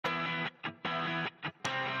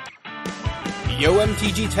Yo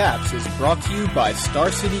MTG Taps is brought to you by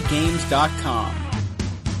StarCityGames.com.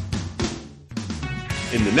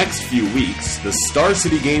 In the next few weeks, the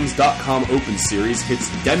StarCityGames.com Open Series hits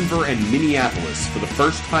Denver and Minneapolis for the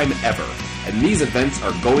first time ever, and these events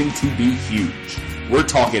are going to be huge. We're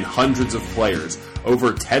talking hundreds of players,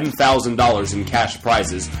 over $10,000 in cash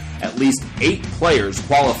prizes, at least 8 players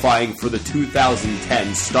qualifying for the 2010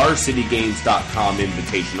 StarCityGames.com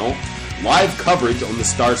Invitational, live coverage on the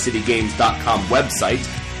StarCityGames.com website,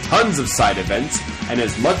 tons of side events, and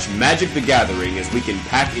as much Magic the Gathering as we can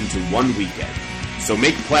pack into one weekend. So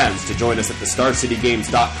make plans to join us at the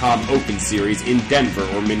StarCityGames.com Open Series in Denver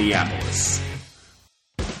or Minneapolis.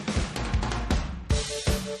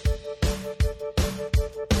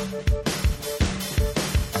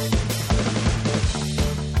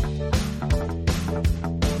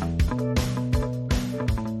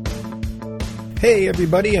 Hey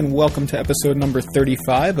everybody, and welcome to episode number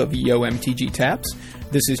 35 of Yo MTG Taps.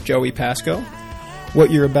 This is Joey Pasco. What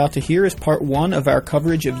you're about to hear is part 1 of our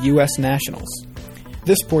coverage of U.S. Nationals.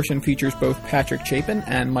 This portion features both Patrick Chapin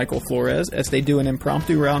and Michael Flores as they do an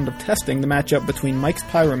impromptu round of testing the matchup between Mike's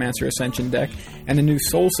Pyromancer Ascension deck and the new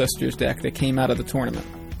Soul Sisters deck that came out of the tournament.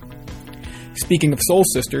 Speaking of Soul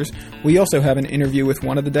Sisters, we also have an interview with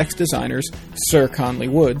one of the deck's designers, Sir Conley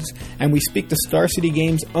Woods, and we speak to Star City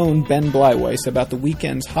Games' own Ben Bleiweiss about the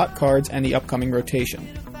weekend's hot cards and the upcoming rotation.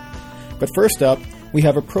 But first up, we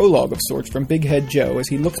have a prologue of sorts from Big Head Joe as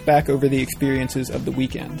he looks back over the experiences of the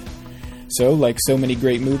weekend. So, like so many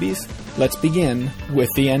great movies, let's begin with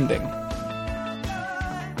the ending.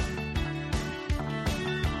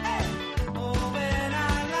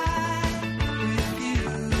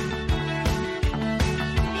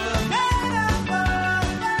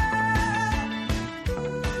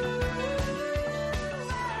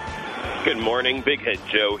 Good morning, Big Head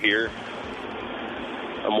Joe here.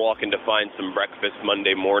 I'm walking to find some breakfast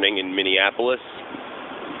Monday morning in Minneapolis.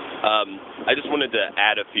 I just wanted to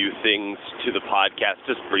add a few things to the podcast,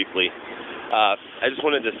 just briefly. I just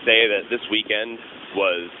wanted to say that this weekend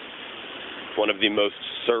was one of the most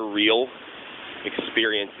surreal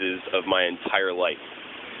experiences of my entire life.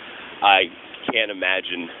 I can't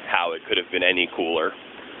imagine how it could have been any cooler.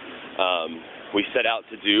 We set out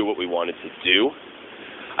to do what we wanted to do.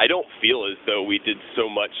 I don't feel as though we did so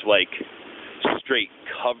much like straight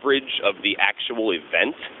coverage of the actual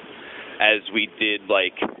event as we did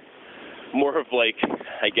like more of like,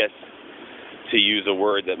 I guess, to use a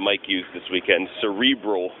word that Mike used this weekend,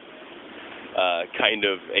 cerebral kind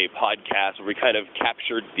of a podcast where we kind of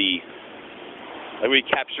captured the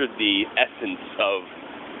essence of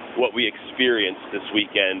what we experienced this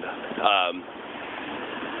weekend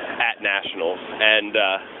at Nationals. And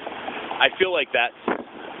I feel like that's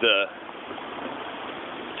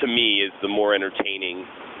to me, is the more entertaining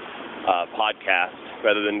podcast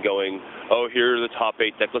rather than going, oh, here are the top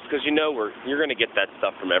 8 deck lists, because you're going to get that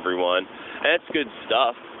stuff from everyone, and it's good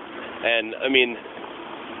stuff. And I mean,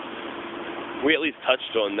 we at least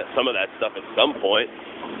touched on some of that stuff at some point.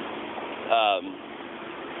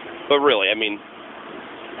 But really, I mean,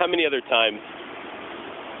 how many other times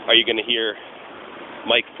are you going to hear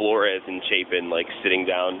Mike Flores and Chapin like sitting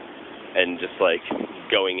down and just like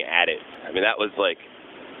going at it? I mean, that was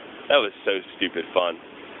so stupid fun.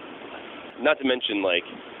 Not to mention, like,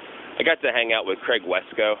 I got to hang out with Craig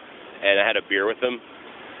Wesco, and I had a beer with him,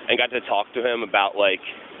 and got to talk to him about, like,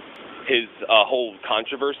 his whole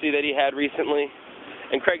controversy that he had recently.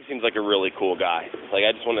 And Craig seems like a really cool guy. Like,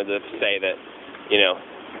 I just wanted to say that,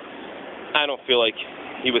 I don't feel like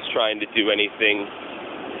he was trying to do anything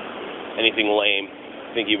lame.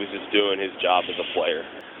 I think he was just doing his job as a player.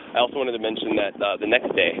 I also wanted to mention that the next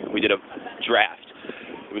day we did a draft.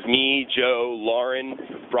 It was me, Joe, Lauren,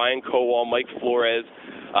 Brian Kowal, Mike Flores,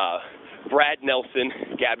 Brad Nelson,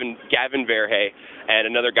 Gavin Verhey, and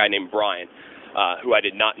another guy named Brian, who I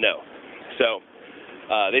did not know. So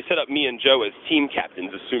they set up me and Joe as team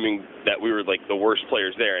captains, assuming that we were like the worst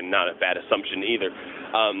players there, and not a bad assumption either.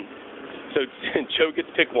 So Joe gets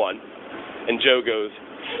pick 1, and Joe goes,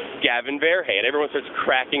 Gavin Verhey, and everyone starts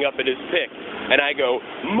cracking up at his pick. And I go,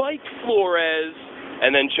 Mike Flores,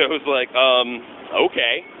 and then Joe's like,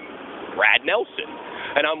 okay, Brad Nelson.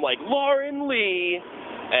 And I'm like, Lauren Lee.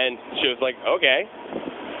 And Joe's like, okay,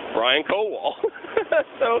 Brian Kowal.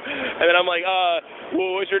 And then I'm like,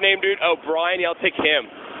 what was your name, dude? Oh, Brian, yeah, I'll take him.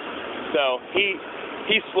 So he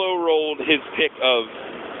slow-rolled his pick of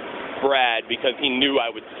Brad because he knew I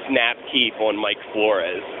would snap Keith on Mike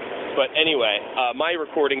Flores. But anyway, my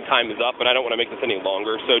recording time is up, and I don't want to make this any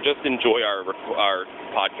longer, so just enjoy our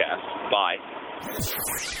podcast. Bye.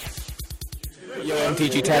 Yo,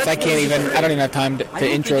 MTG Taps, I don't even have time to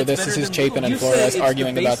intro this. This is Chapin and Flores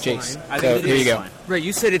arguing about Jace. So here you go. Right,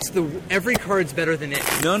 you said every card's better than it.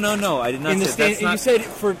 No, I did not say that. You said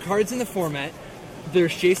for cards in the format,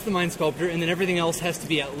 there's Jace the Mind Sculptor, and then everything else has to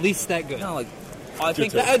be at least that good. No, I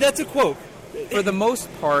think that's a quote. For the most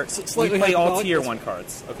part, we play all Tier 1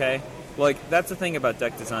 cards, okay? That's the thing about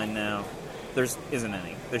deck design now. There isn't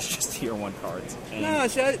any. There's just Tier 1 cards. No,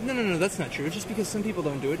 that's not true. Just because some people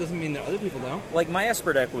don't do it doesn't mean that other people don't. My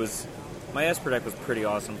Esper deck was pretty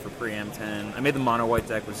awesome for pre-M10. I made the mono white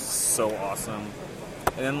deck was so awesome.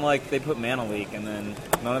 And then they put Mana Leak, and then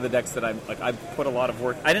none of the decks that I put a lot of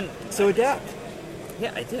work. I didn't. So adapt.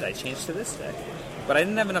 Yeah, I did. I changed to this deck, but I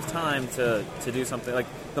didn't have enough time to do something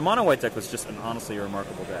the mono white deck was just an honestly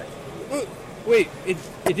remarkable deck. Wait, it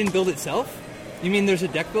didn't build itself? You mean there's a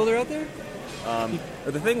deck builder out there?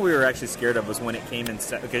 The thing we were actually scared of was when it came in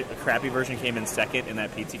a crappy version came in second in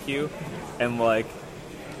that PTQ, and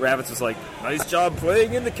Ravitz was nice job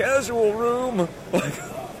playing in the casual room.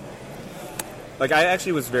 I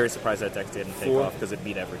actually was very surprised that deck didn't take off because it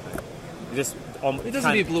beat everything. It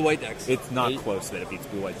doesn't beat blue-white decks. It's not close that it beats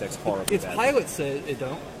blue-white decks horribly. Its pilots say it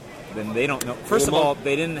don't. Then they don't know. First of all,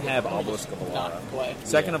 they didn't have Obelisk of Alara.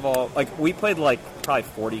 Second of all, we played probably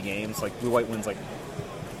 40 games. Blue-white wins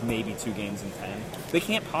maybe 2 games in 10. They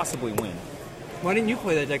can't possibly win. Why didn't you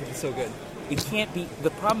play that deck if it's so good? It can't beat.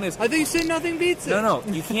 The problem is, I thought you said nothing beats it. No,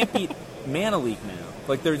 you can't beat Mana Leak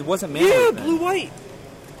now. There wasn't Mana Leak. Yeah, then. blue-white.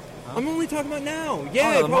 I'm only talking about now.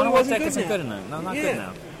 Yeah, the it mono probably white wasn't deck good isn't now. good enough. No, not good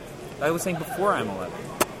now. I was saying before M11.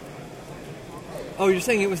 Oh, you're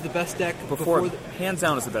saying it was the best deck before hands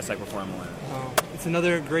down, is the best deck before M11. Oh, it's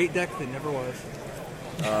another great deck that never was.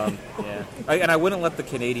 Yeah, and I wouldn't let the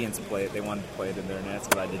Canadians play it. They wanted to play it in their nets,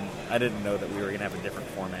 but I didn't know that we were going to have a different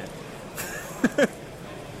format.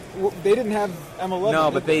 Well, they didn't have M11.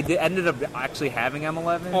 No, but they ended up actually having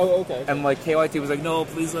M11. Oh, okay. And KYT was no,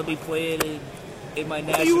 please let me play it in my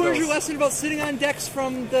nationals. You learned your lesson about sitting on decks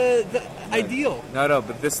from the ideal. No,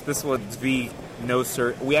 but this was Zvi no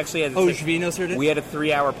cert. We actually had Zvi no certed. We had a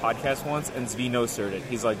 3-hour podcast once, and Zvi no certed.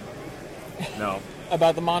 He's no.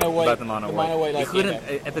 About the mono white. About the mono white. You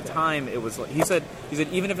couldn't at the time. It was he said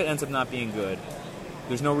even if it ends up not being good,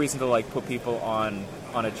 there's no reason to put people on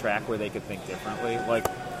a track where they could think differently.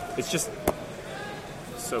 It's just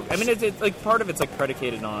so. I mean, it's part of it's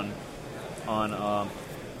predicated on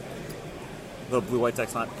the blue-white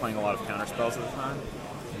deck's not playing a lot of counterspells at the time.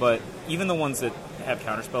 But even the ones that have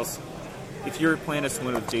counterspells, if you're playing a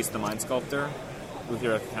swing with Jace the Mind Sculptor with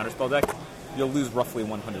your counterspell deck, you'll lose roughly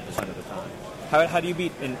 100% of the time. How do you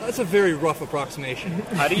beat? That's a very rough approximation.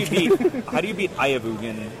 How do you beat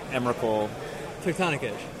Ayavugan, Emrakul, Tectonic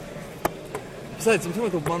Edge? Besides, I'm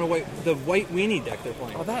talking about the white weenie deck they're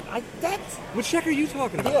playing. Oh, that's which deck are you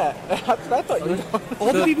talking about? Yeah, that's what I thought you were.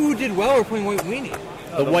 All the people who did well are playing white weenie.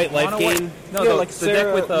 The white life gain? No, the Sarah,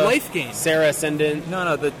 deck with life gain. Sarah Ascendant.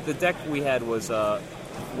 No, the deck we had was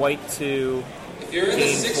white 2,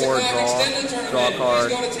 gain 4, draw a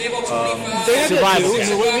card. They had survival that too in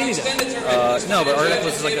the white weenie deck. No, but our deck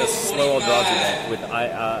was a slow old draw deck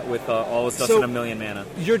with all the stuff in a million mana.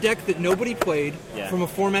 Your deck that nobody played from a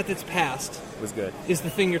format that's passed was good. Is the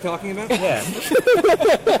thing you're talking about? Yeah.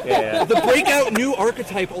 Yeah. The breakout new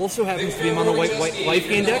archetype also happens to be a mono white life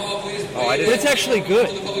gain deck. Oh, I didn't. But it's actually good,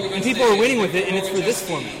 and people are winning with it, and it's for this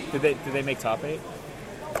format. Did they make top 8?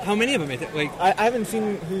 How many of them made it? I haven't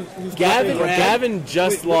seen who's Gavin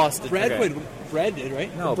just lost. Brad played. Brad did,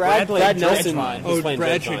 right? No, Brad played Nelson. Dredgemine. Oh, Brad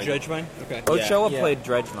played played Dredgemine. Okay. Ochoa Yeah. played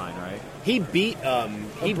Dredgemine, right? He beat Gavin.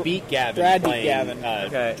 Brad beat playing, Gavin.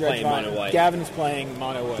 Okay. Playing mono white. Gavin's playing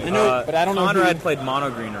mono white. I know, but I don't know. Conrad played mono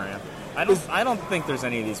green ramp. I don't think there's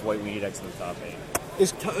any of these white weenie decks in the top 8.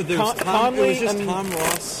 Is There's Tom, it was just Tom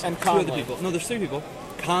Ross and two other Conley. people. No, there's 3 people.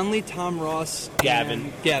 Conley, Tom Ross, Gavin.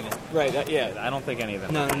 and Gavin. Right. Yeah. I don't think any of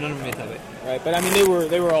them. No, none of them made top 8. Right. But I mean,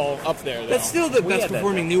 they were all up there. Though. That's still the We best had that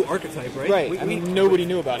performing new archetype, right? right. I mean, nobody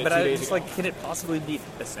knew about it. But 2 I days just ago. can it possibly beat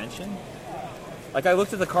Ascension? I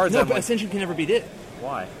looked at the cards. No, I'm but like, Ascension can never beat it.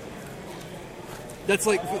 why? That's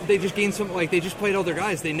they just gained some. They just played all their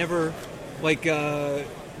guys. They never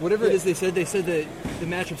whatever it is they said that the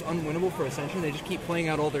matchup's unwinnable for Ascension. They just keep playing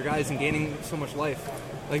out all their guys and gaining so much life.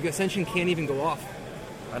 Ascension can't even go off.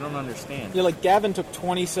 I don't understand. Yeah, Gavin took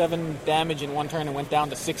 27 damage in one turn and went down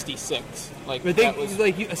to 66. But that was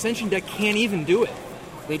Ascension deck can't even do it.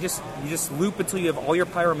 You just loop until you have all your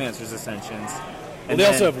Pyromancers Ascensions. Well, they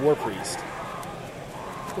also have War Priest.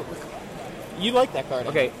 You like that card?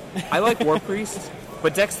 Okay, I like War Priest,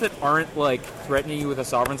 But decks that aren't like threatening you with a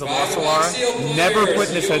Sovereigns of Lost Solara never put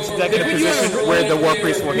an Ascension deck in a position where the War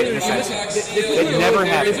Priest will hit an Ascension. It never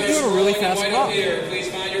happens. They're doing a really fast clock.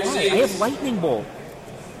 I have Lightning Bolt.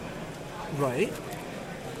 Right.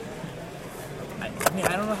 I mean,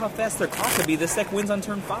 I don't know how fast their clock could be. This deck wins on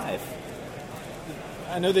turn 5.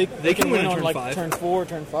 I know they can win on turn like 5. turn 4,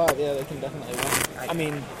 turn 5. Yeah, they can definitely win. I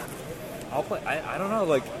mean, I'll play. I don't know.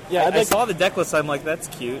 Like, Yeah, I'd I like- saw the deck list. I'm like, that's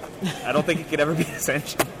cute. I don't think it could ever be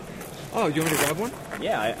Ascension. Oh, you want me to grab one?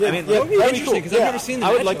 Yeah, I mean, yeah, That would be that'd be interesting cool. because I've Yeah, never seen the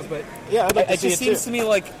I would matchup, like- but yeah, I'd like to it see just it seems too. to me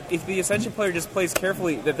like if the Ascension player just plays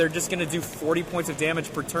carefully, that they're just going to do 40 points of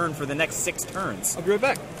damage per turn for the next 6 turns. I'll be right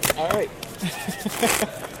back. All right.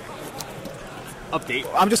 Update.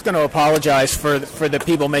 I'm just going to apologize for the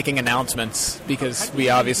people making announcements because we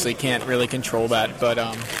obviously can't really control that. But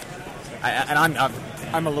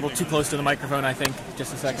I'm a little too close to the microphone, I think,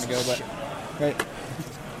 just a second ago. But right.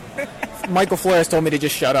 Michael Flores told me to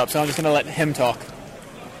just shut up, so I'm just going to let him talk.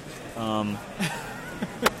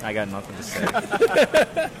 I got nothing to say.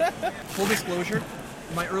 Full disclosure,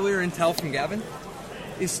 my earlier intel from Gavin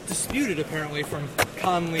is disputed apparently from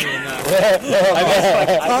Conley and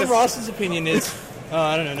Tom Ross's opinion is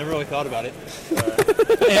I don't know, never really thought about it.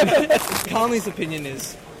 And Conley's opinion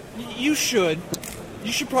is you should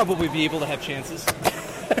probably be able to have chances.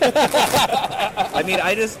 I mean,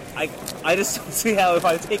 I just don't see how if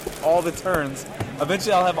I take all the turns,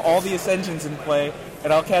 eventually I'll have all the Ascensions in play,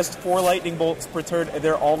 and I'll cast 4 Lightning Bolts per turn, and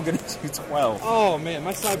they're all going to do 12. Oh man,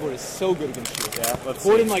 my sideboard is so good against you. Yeah, let's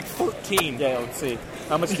Board see. in like 13. Yeah, let's see.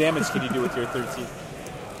 How much damage can you do with your 13?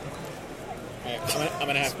 I'm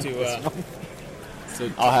gonna have to.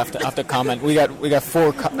 I'll have to comment. We got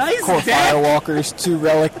 4 core Firewalkers, 2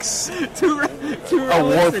 relics, a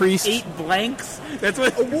War Priest. 8 blanks. That's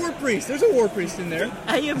what A War Priest. There's a War Priest in there.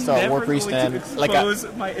 I am So a never War Priest going to and, like, expose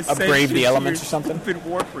my Ascension Brave the to Elements your or something? stupid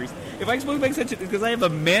War Priest. If I expose my Ascension, it's because I have a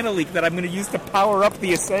mana leak that I'm going to use to power up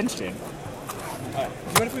the Ascension. Do you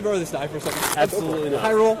mind if we borrow this die for a second? Absolutely not.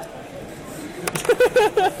 High roll.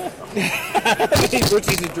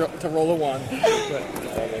 Rookies to roll a 1.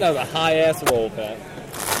 That was a high ass roll, Pat.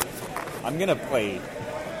 I'm going to play...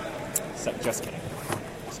 Just kidding.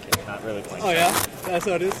 Just kidding. Not really playing. Oh yeah, that's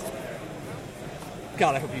how it is.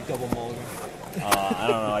 God, I hope you double mulligan. I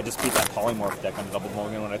don't know. I just beat that Polymorph deck on Double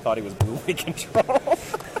Mulligan when I thought he was blue-white control.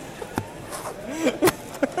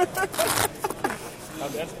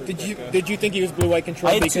 Did you think he was blue white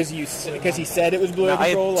control I had because he said it was blue No, white I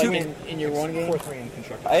had control like two- in your one game? 4-3 in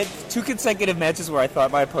construct. I had 2 consecutive matches where I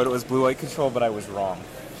thought my opponent was blue-white control, but I was wrong.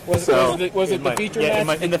 Was it in the my- feature yeah,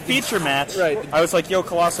 match? in the feature match, Right. I was like, "Yo,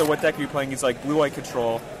 Colosso, what deck are you playing?" He's like, "Blue-white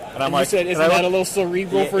control," and I'm And like, you said, and "Isn't I that look- a little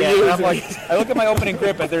cerebral for yeah, you?" and I'm like, I look at my opening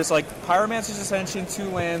grip, and there's like Pyromancer's Ascension, 2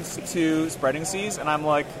 lands, 2 Spreading Seas, and I'm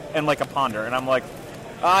like, and like a Ponder, and I'm like,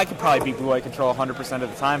 I could probably beat Blue-white control 100% of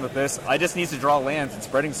the time with this. I just need to draw lands, and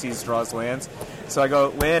Spreading Seas draws lands. So I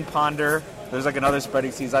go land, Ponder. There's like another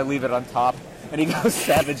Spreading Seas. I leave it on top, and he goes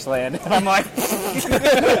Savage Land, and I'm like,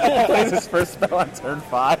 plays his first spell on turn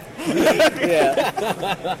 5.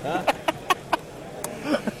 Yeah.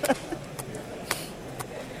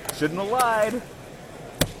 Shouldn't have lied.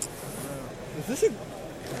 Is this a...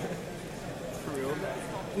 For real?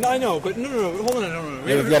 No, I know, but no, hold on, no.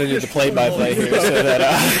 Yeah, we've got to do the play-by-play here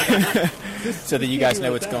so that you guys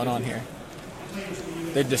know what's going on here.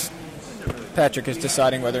 Patrick is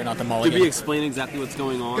deciding whether or not the Did mulligan. we explain exactly what's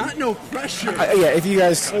going on? Got no pressure. Yeah, if you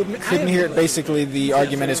guys couldn't hear it, basically the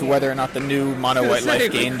argument is whether or not the new mono white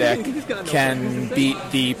life gain deck can beat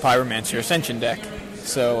the Pyromancer Ascension deck.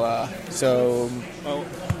 So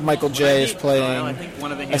Michael J is I playing think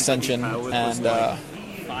one of the hands Ascension, that we found was and like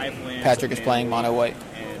 5 lands Patrick is and playing mono white.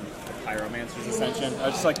 and Pyromancer's Ascension. I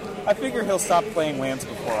was just like, I figure he'll stop playing lands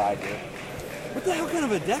before I do. What the hell kind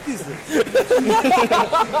of a deck is this?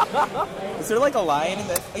 Is there like a lion in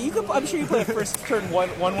that? I'm sure you play a first turn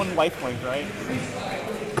 1/1 lifelink, right?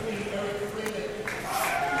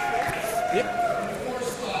 Yep.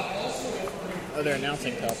 Oh, they're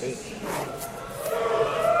announcing top 8.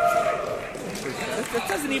 That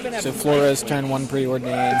doesn't even have. So Flores turn 1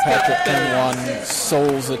 preordained, Patrick turn 1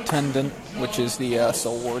 Soul's Attendant, which is the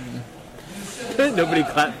Soul Warden. Nobody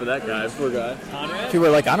clapped for that guy. Poor guy. People were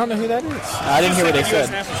like, I don't know who that is. I didn't hear what they said.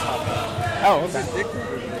 Oh, okay.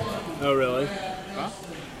 Oh, really?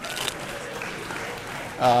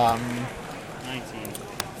 19.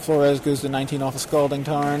 Flores goes to 19 off a Scalding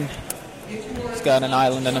Tarn. He's got an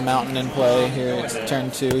island and a mountain in play. Here it's turn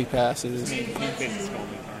 2, he passes.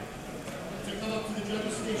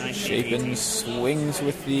 Shapen swings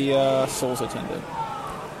with the Soul's Attendant.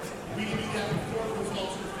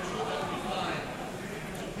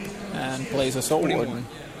 and plays a Soul 21. Warden.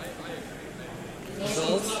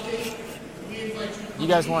 You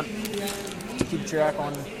guys want to keep track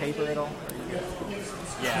on paper at all?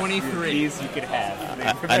 Yeah, 23. These you could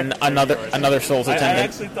have. Another Soul's I Attendant.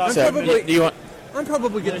 actually thought So, probably- do you want? I'm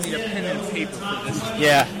probably going to need a pen and paper for this.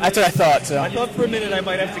 Yeah, that's what I thought. So I thought for a minute I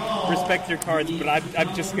might have to respect your cards, but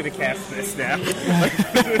I'm just going to cast this now.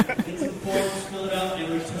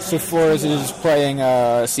 So Flores is playing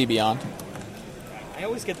Sea Beyond. I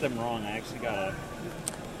always get them wrong. I actually got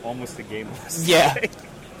almost a game last Yeah. night.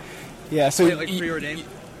 Yeah, so Wait, like preordained?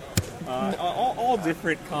 All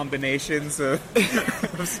different combinations of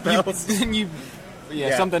spells.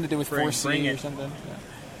 yeah, something to do with Bring 4C or it. something. Yeah.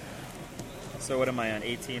 So what am I on?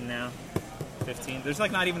 18 now? 15? There's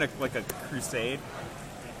like not even a crusade.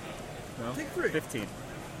 No? Take 3. 15.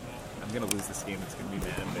 I'm gonna lose this game. It's gonna be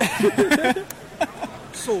mad at me.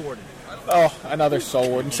 Soul Warden. Oh, another Soul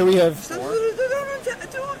Warden. So we have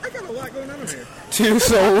I got a lot going on over here. 2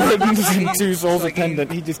 Soul Wardens and 2 Souls So I gained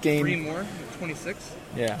Attendant. He just 3 gained, more, 26.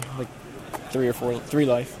 yeah, like 3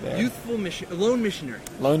 life there. Youthful lone missionary.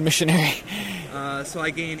 Lone Missionary So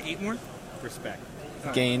I gain 8 more. Respect.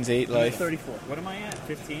 gains 8 life. 34. What am I at?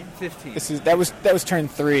 15? 15. That was turn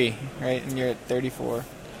 3, right? And you're at 34.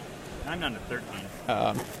 I'm down to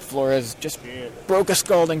 13. Flores just Shit. broke a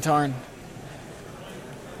Scalding Tarn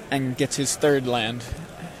and gets his 3rd land.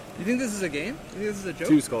 You think this is a game? You think this is a joke?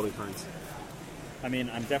 2 Scalding Tarns. I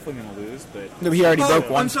mean, I'm definitely gonna lose, but No, he already broke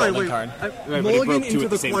one I'm sorry, Scalding wait. Tarn. but he Mulligan broke 2 into at the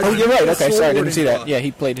the same quadrant. Oh, you're right. Okay, Soul sorry, I didn't Warden see that. draw. Yeah,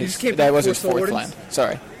 he played You his. just came That back was 4 his Soul 4th Wardens? land.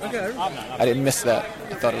 Sorry, Okay. I didn't miss that.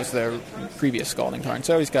 I thought it was the previous Scalding Tarn.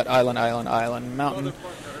 So he's got island, mountain.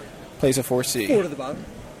 Plays a 4C. 4 to the bottom.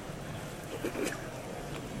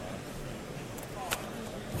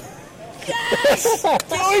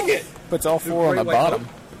 Doing it. Puts all 4 on the Great white bottom.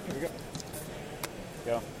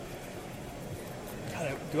 go.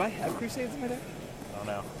 God, do I have Crusades in my deck? I don't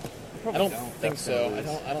know. I don't think so.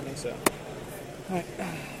 I don't think so. Alright.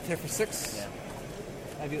 There for 6. Yeah.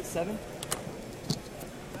 I do it 7.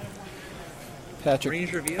 Patrick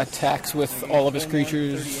Ranger of Eos. attacks with all of his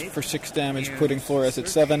creatures for 6 damage, And putting Flores at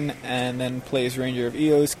 7, and then plays Ranger of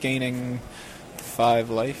Eos, gaining 5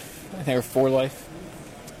 life. I think or 4 life.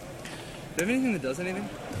 Do you have anything that does anything?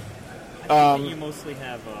 I think you mostly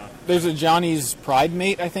have. There's a Johnny's Pride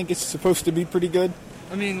Mate. I think it's supposed to be pretty good.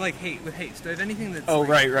 I mean, like with haste. Do I have anything that's? Oh, like,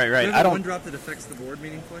 right. Do I have I a don't. 1-drop that affects the board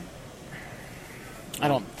meaningfully? I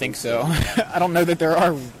don't think so. I don't know that there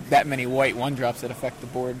are that many white 1-drops that affect the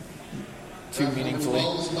board too meaningfully.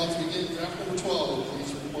 Is about to begin. Draft number 12.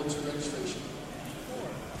 Please report to registration.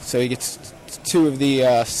 So he gets 2 of the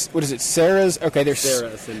what is it? Sarah's. Okay, Sarah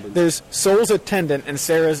Ascendant. there's Soul's Attendant and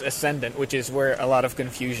Sarah's Ascendant, which is where a lot of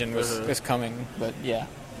confusion was coming. But yeah,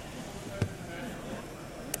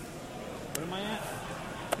 What am I at?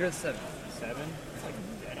 You're at 7. 7? It's like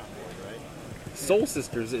dead on board, right? Soul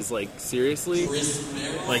Sisters is like, seriously?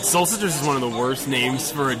 Like, Soul Sisters is one of the worst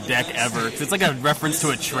names for a deck ever. 'Cause it's like a reference to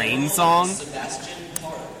a train song.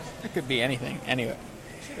 it could be anything. Anyway,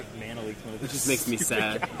 Mana Leak mode. It just makes me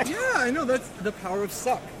sad. Yeah, I know. That's the power of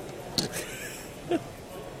suck.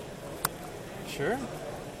 Sure.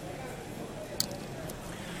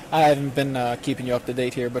 I haven't been keeping you up to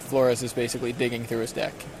date here, but Flores is basically digging through his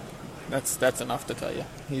deck. That's enough to tell you.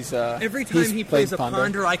 He's Every time he's he played plays a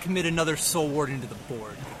ponder, I commit another Soul Warden to the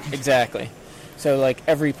board. Exactly. So like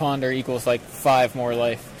every ponder equals like 5 more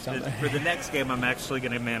life. Or something. For the next game, I'm actually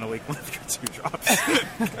going to Mana Leak one of your 2-drops.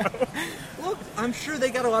 Look, I'm sure they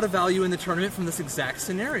got a lot of value in the tournament from this exact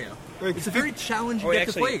scenario. It's a very challenging deck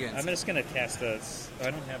to play against. I'm just going to cast a. I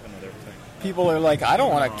don't have another thing. People are like, I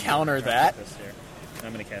don't want to counter that. This here.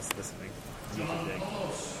 I'm going to cast this thing.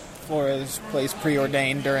 Flores plays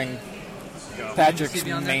Preordained during Did Patrick's you see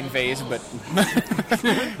me on main that? phase, but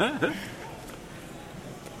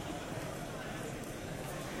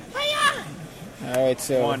all right.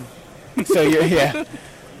 So, 1. so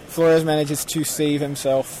Flores manages to save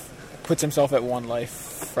himself, puts himself at 1 life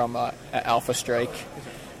from Alpha Strike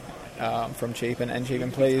from Chapin, and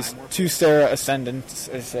Chapin plays 2 Sarah Ascendants.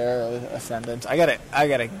 I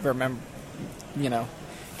gotta remember,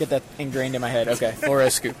 get that ingrained in my head. Okay,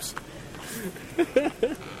 Flores scoops.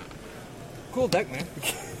 Cool deck, man.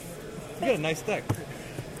 You got a nice deck.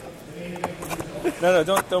 No,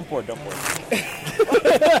 don't board. Don't board.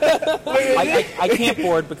 I can't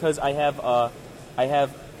board because I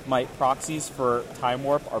have my proxies for Time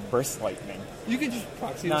Warp are Burst Lightning. You can just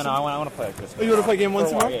proxy. No, this. I want to play like this. Oh, you want to play game 1 For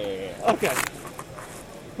a while, tomorrow? Yeah. Okay.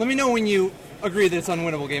 Let me know when you agree that it's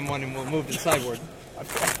unwinnable game 1, and we'll move to the sideboard. I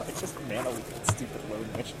just Mana Leak that stupid Lone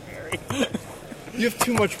Missionary. You have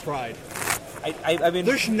too much pride. I mean,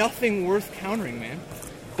 There's nothing worth countering, man.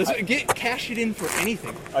 Cash it in for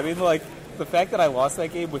anything. I mean, like, the fact that I lost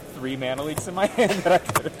that game with 3 mana leaks in my hand that I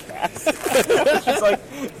could have cast. It's just like,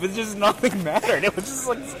 but just nothing mattered. It was just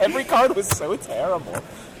like, every card was so terrible.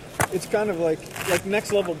 It's kind of like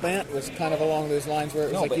Next Level Bant was kind of along those lines where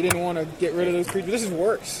it was you didn't want to get rid of those creatures. This is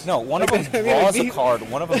worse. No, one of them draws a card,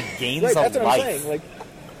 one of them gains a that's life. What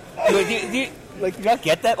I'm saying. Do you not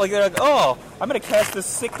get that? Like, they're like, oh, I'm going to cast this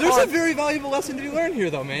sick card. There's a very valuable lesson to be learned here,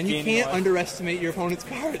 though, man. You can't underestimate your opponent's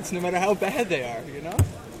cards, no matter how bad they are, you know?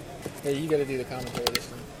 Hey, you got to do the commentary this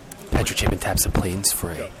time. Patrick Chapin taps the plains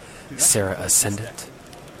for a Sarah Ascendant.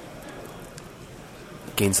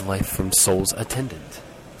 Gains life from Soul's Attendant.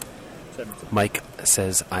 Mike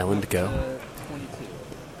says Island go. 22.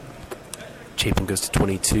 Chapin goes to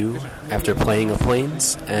 22 after playing a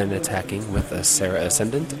plains and attacking with a Sarah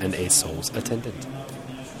Ascendant and a Soul's Attendant.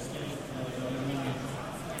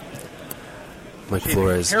 Mike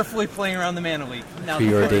Flores Carefully playing around the mana leak. Now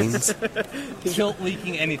preordains. tilt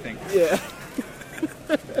leaking anything. Yeah.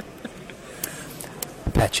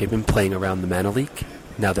 Pat Chapin playing around the mana leak.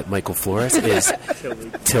 Now that Michael Flores is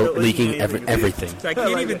tilt leaking everything. So I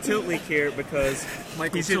can't even tilt leak here because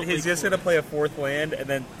he's just going to play a 4th land and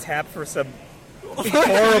then tap for some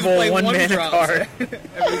horrible 1 mana card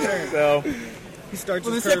every turn. So He starts.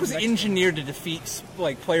 Well, this deck was engineered to defeat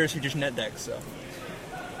players who just net deck. So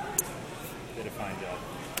did a fine job.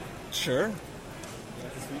 Sure.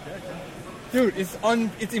 Dude,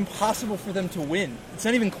 it's impossible for them to win. It's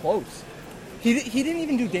not even close. He didn't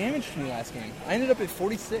even do damage to me last game. I ended up at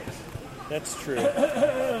 46. That's true.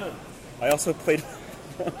 I also played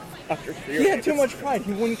after 3. He had too much pride.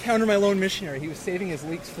 He wouldn't counter my lone missionary. He was saving his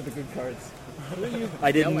leaks for the good cards.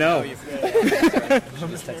 I didn't know.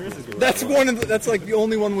 That's that's like the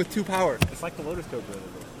only one with 2 power. It's like the Lotus Cobra.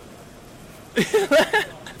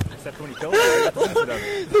 Except when you kill it.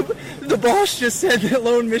 The boss just said that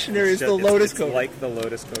lone missionary is the Lotus Cobra. Like the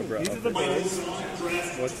Lotus Cobra. These are the boys.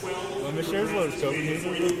 Well, Michelle's Lotus Cobra. These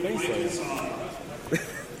are the base layers.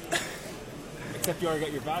 Except you already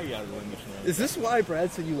got your value out of the Lone Missionary. Is this why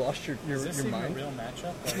Brad said you lost your Is this even mind? a real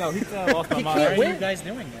matchup? No, he lost my mind. Why are you guys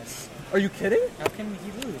doing this? Are you kidding? How can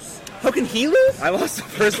he lose? How can he lose? I lost the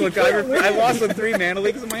first one. I lost with 3 mana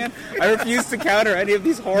leaks in my hand. I refuse to counter any of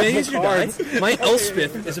these horrible Use your cards. dice. My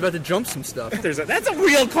Elspeth is about to jump some stuff. That's a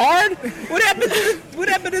real card. What happened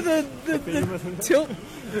to the tilt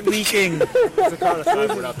leaking? It's a card of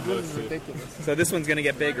sideboard out the most. Ridiculous. So this one's gonna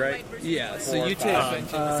get big, right? Yeah, so 4, you take 5.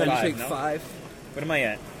 you take No? 5. What am I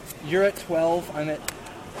at? You're at 12. I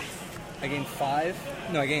gained 5.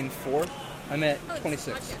 No, I gained 4. I'm at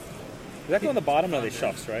 26. Does that go on the bottom of the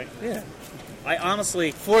shuffs, right? Yeah. I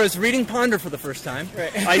honestly, Flores reading Ponder for the first time.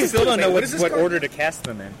 Right. I still don't know what is this what card? order to cast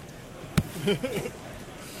them in.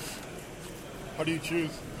 How do you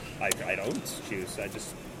choose? I don't choose. I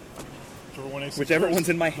just Whichever one's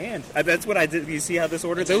in my hand. That's what I did. You see how this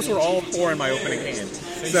order? Those were all 4 in my opening hand.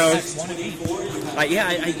 So,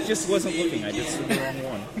 I just wasn't looking. I just did the wrong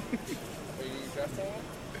one.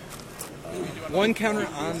 One counter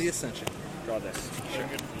on the Ascension. Draw this.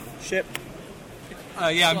 Ship.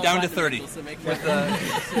 Yeah, I'm down to 30.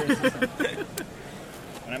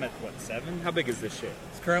 And I'm at, what, 7? How big is this ship?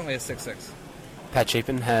 It's currently a 6/6. Pat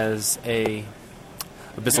Chapin has a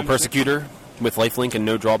Abyssal Persecutor with lifelink and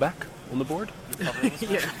no drawback on the board.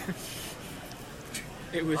 Yeah.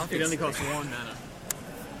 It only costs 1 mana.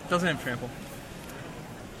 Doesn't have trample.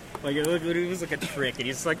 Like, it was like a trick, and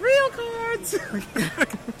he's just like, real cards!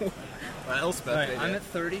 Elspeth. Right, I'm at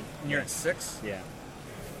 30, and you're at 6. Yeah.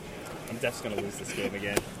 I'm definitely going to lose this game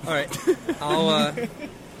again. All right.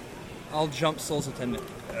 I'll jump Soul's Attendant.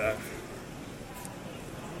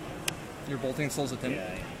 You're bolting Soul's Attendant?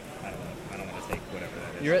 Yeah, I don't want to take whatever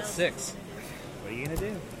that is. You're at 6. What are you going to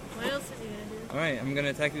do? What else is he gonna do? All right, I'm going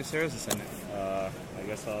to attack you with Sarah's Ascendant. I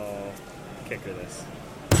guess I'll kick her this.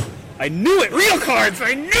 I knew it! Real cards!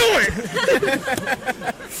 I knew it!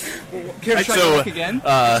 Can I try to look again?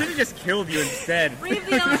 I should have just killed you instead.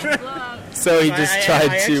 Reveal block. So he just tried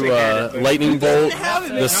actually to had it, but- lightning bolt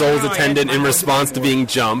the Soul's Attendant in response to being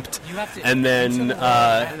jumped, and then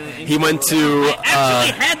he went to.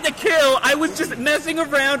 I had the kill. I was just messing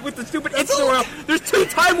around with the stupid Instaworld. There's 2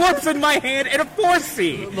 time warps in my hand and a Force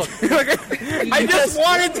Seed. Look, I just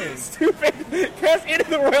wanted to stupid cast Into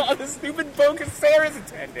the World on the stupid bogus Sarah's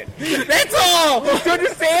Attendant. That's all. Do you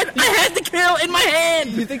understand? I had the kill in my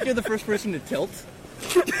hand. You think you're the first person to tilt?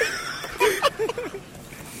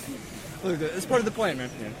 Look, it's part of the plan,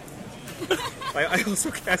 man. I also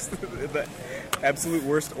cast the absolute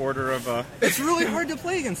worst order of. It's really hard to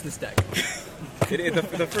play against this deck.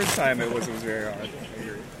 The first time it was very hard. I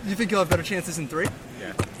agree. You think you'll have better chances in 3?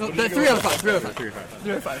 Yeah. No, 3 out of 5. 3 out of 5. 3 out of 5.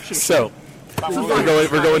 3 out of 5. Sure. So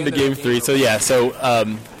we're going to game 3. So yeah,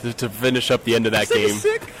 to finish up the end of that game,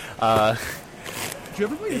 Did you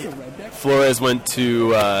ever play as a red deck? Flores went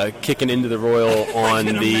to kicking into the Royal on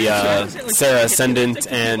the Sarah Ascendant,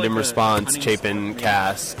 and in response, Chapin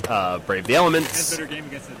cast Brave the Elements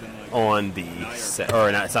on the it's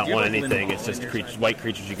not on anything. It's just white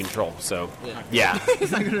creatures you control. So yeah,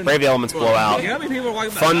 Brave the Elements blow out.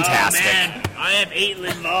 Fantastic. Oh, man, I have 8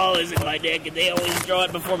 Linvalas in my deck, and they always draw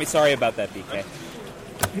it before me. Sorry about that, BK.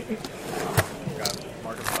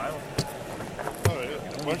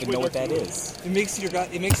 I don't even know what that is. It makes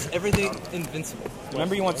everything invincible.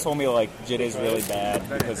 Remember you once told me, like, Jid is really bad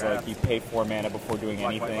because, like, you pay 4 mana before doing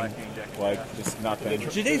anything? Like, just nothing.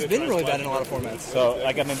 Jid's been really bad in a lot of formats. So,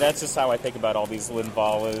 like, I mean, that's just how I think about all these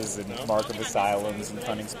Linvalas and Mark of Asylums and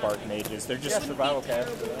Cunning Spark Mages. They're just survival cash.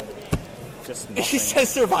 Just nothing. He says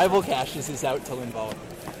survival caches is out to Linval.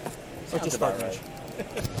 Or to Spark Mage.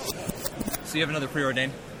 So you have another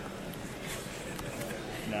preordained?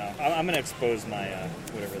 No, I'm going to expose my,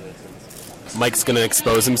 whatever this is. Mike's going to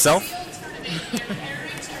expose himself.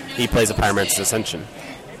 He plays a Pyromancer's Ascension.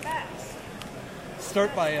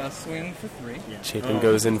 Start by swing for 3. Chapin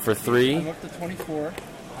goes in for 3. I'm up to 24.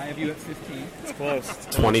 I have you at 15. It's close.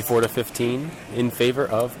 24 to 15 in favor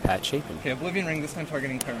of Pat Chapin. Okay, Oblivion Ring, this time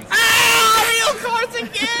targeting Pyromancer. Real cards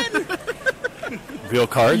again! Real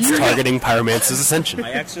cards targeting Pyromancer's Ascension.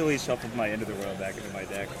 I actually shuffled my End of the World back into my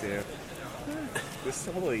deck, too. This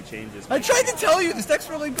totally changes. I tried to tell you, this deck's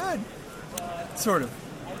really good. Sort of.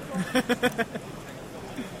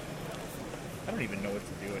 I don't even know what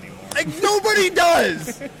to do anymore. Like, nobody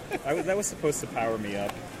does! That was supposed to power me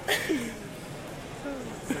up.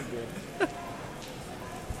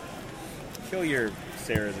 Kill your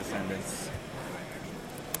Sarah's Ascendants.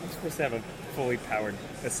 I'm supposed to have a fully powered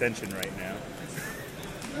Ascension right now.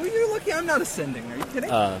 Well, you're lucky I'm not ascending. Are you kidding?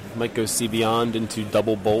 Mike goes See Beyond into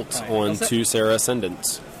double bolt on 2 Sarah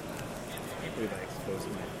Ascendants. I can't believe I exposed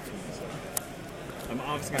my team. I'm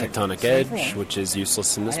obviously gonna Tectonic Edge, which is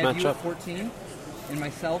useless in this I have you matchup. at 14, and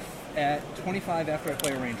myself at 25 after I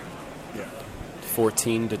play a Ranger. Yeah.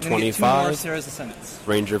 14 to I'm gonna get 2 more 25. Sarah's Ascendants.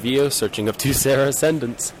 Ranger Vio searching up 2 Sarah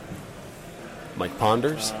Ascendants. Mike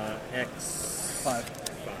ponders. X 5.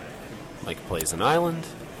 Mike plays an island.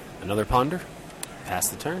 Another ponder. Pass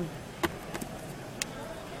the turn.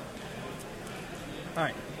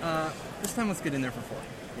 Alright, this time let's get in there for 4.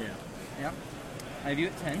 Yeah. Yep. I have you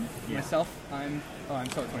at 10. Yeah. Myself, I'm still at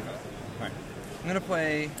 25. Alright. I'm gonna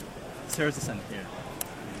play Sarah's Ascendant. Yeah.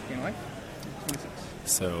 Game away? 26.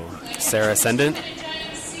 So, Sarah Ascendant. I'm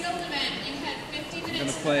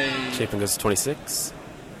gonna play Chapin goes to 26.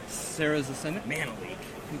 Sarah's Ascendant. Mana Leak.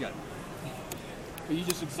 You got it. Are you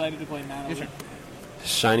just excited to play Mana? Yes, sir.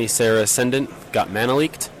 Shiny Sarah Ascendant got mana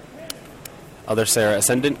leaked. Other Sarah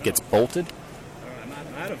Ascendant gets bolted. I'm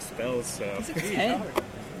out of spells, so. He's at 10.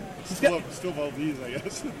 Still Valdez, I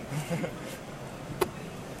guess.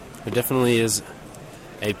 There definitely is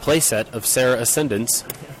a playset of Sarah Ascendants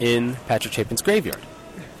in Patrick Chapin's graveyard.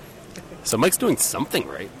 So Mike's doing something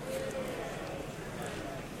right.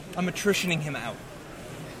 I'm attritioning him out.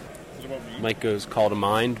 Mike goes Call to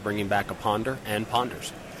Mind, bringing back a ponder, and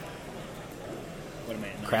ponders. What am I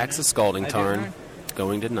at? Cracks a Scalding I do Tarn, 9.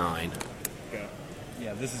 going to 9. Go.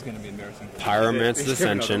 Yeah, this is going to be embarrassing. Pyromancer's Is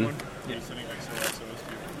there another Ascension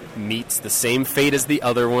one? meets the same fate as the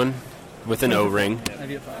other one with an O-ring. I have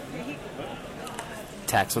you at 5.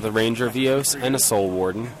 Attacks with a Ranger Vios and a Soul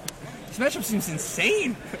Warden. This matchup seems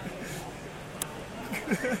insane.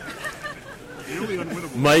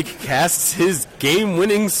 Mike casts his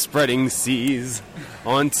game-winning Spreading Seas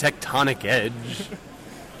on Tectonic Edge.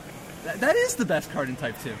 That is the best card in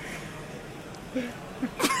Type 2.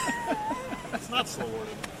 It's not slow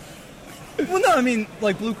worded. Well, no, I mean,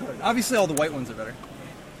 like blue card. Obviously, all the white ones are better.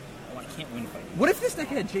 Oh, I can't win fight. What if this deck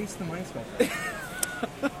had Jace the Mind Sculptor?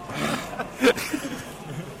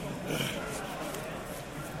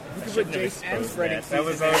 That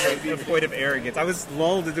was a point of arrogance. I was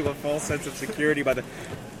lulled into a false sense of security by the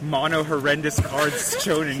mono horrendous cards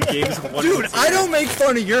shown in games 1. Dude, I don't make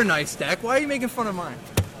fun of your nice deck. Why are you making fun of mine?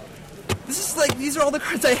 This is like, these are all the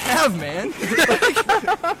cards I have, man.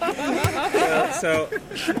 So,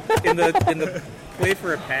 in the play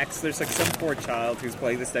for a PAX, there's like some poor child who's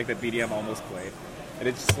playing this deck that BDM almost played. And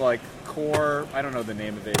it's just like core, I don't know the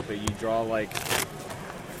name of it, but you draw like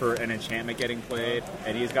for an enchantment getting played,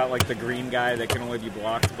 and he's got like the green guy that can only be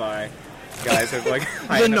blocked by guys with like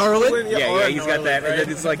The Gnarlid? Yeah, he's got that, right? and then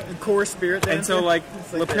it's like Core Spirit Dancer. and so like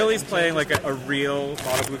Lapilli's playing like a real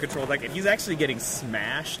mono blue control deck, and he's actually getting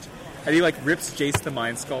smashed and he like rips Jace the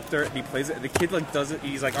Mind Sculptor, and he plays it. And the kid like does it.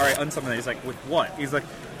 He's like, all right, unsummon that. He's like, with what? He's like,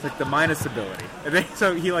 it's like the minus ability. And then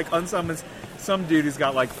so he like unsummons some dude who's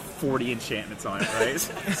got like 40 enchantments on it, right?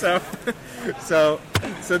 so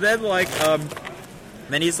then like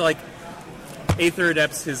then he's like Aether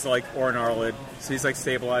Adepts his like Ornarlid, so he's like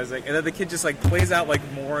stabilizing, and then the kid just like plays out like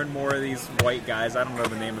more and more of these white guys. I don't know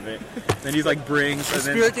the name of it. Then he's like brings and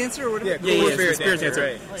then Spirit Dancer or whatever. Yeah, Spirit Dancer.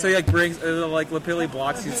 Right. So he like brings and then like Lapilli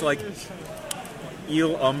blocks. He's like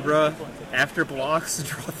Eel Umbra after blocks,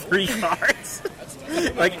 draw 3 cards.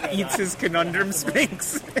 Like eats his Conundrum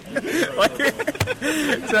Sphinx. Like,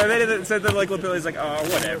 so then like Lapilli's like, oh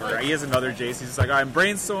whatever. He has another Jace. He's just like, I'm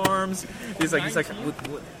Brainstorms. He's like,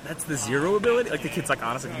 what, that's the 0 ability. Like the kid's like,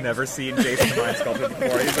 honestly, never seen Jace the Mind Sculptor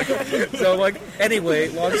before. He's like, so like anyway,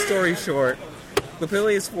 long story short.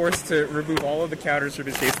 Lapilli is forced to remove all of the counters from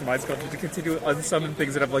his Jace the Mind Sculptor to continue to unsummon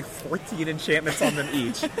things that have like 14 enchantments on them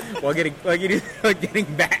each, while getting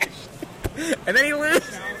bashed, and then he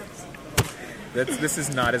loses. This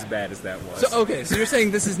is not as bad as that was. So okay, so you're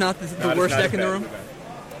saying this is not the worst deck in the room?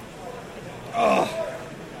 Oh.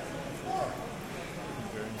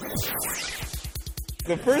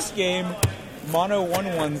 The first game, mono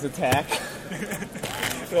 1/1s attack.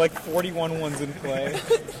 There are like 41 ones in play.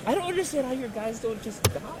 I don't understand how your guys don't just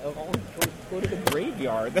die. Go to the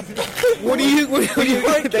graveyard. What do you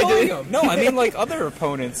like killing them? No, I mean like other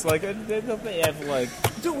opponents. Like they have like.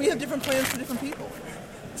 Dude, we have different plans for different people.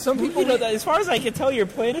 Some people, you know, as far as I can tell, your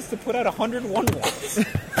plan is to put out 101 ones.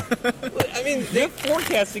 I mean, they have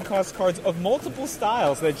forecasting cost cards of multiple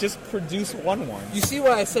styles that just produce 1/1s. You see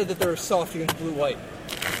why I said that they're soft against blue-white?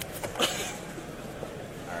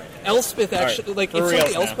 Elspeth actually, like, if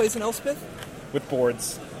somebody else plays an Elspeth with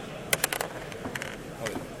boards.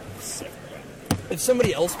 If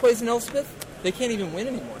somebody else plays an Elspeth, they can't even win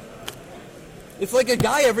anymore. It's like a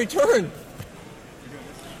guy every turn.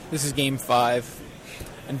 This is game 5.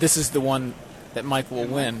 And this is the one that Mike will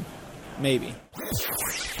win. Maybe.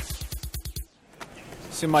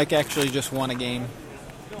 So Mike actually just won a game.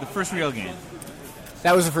 The first real game.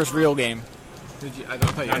 That was the first real game. I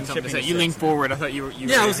thought you had something to say. You leaned forward. I thought you were...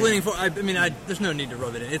 I was leaning forward. I mean, there's no need to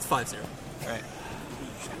rub it in. It's 5-0. Right.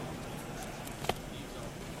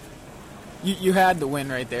 You had the win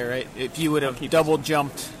right there, right? If you would have double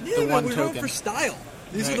jumped the one we're token. going for style.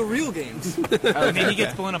 These are the real games. I mean, he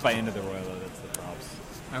gets blown up by End of the Royal, though. That's the props.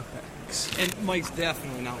 Okay. And Mike's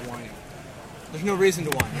definitely not whining. There's no reason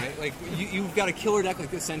to whine, right? Like, you've got a killer deck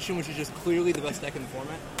like Ascension, which is just clearly the best deck in the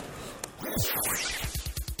format.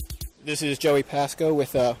 This is Joey Pasco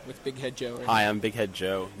with Big Head Joe. Right? Hi, I'm Big Head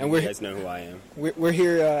Joe. And you guys know who I am. We're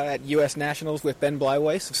here at U.S. Nationals with Ben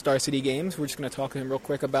Bleiweiss of Star City Games. We're just going to talk to him real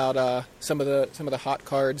quick about some of the hot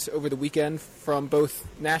cards over the weekend from both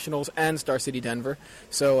Nationals and Star City Denver.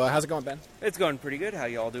 So how's it going, Ben? It's going pretty good. How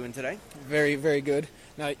you all doing today? Very, very good.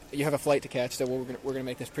 Now you have a flight to catch, so we're going to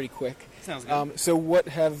make this pretty quick. Sounds good. So what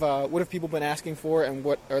have people been asking for, and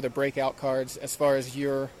what are the breakout cards as far as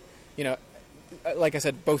your, like I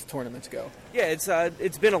said, both tournaments go? Yeah,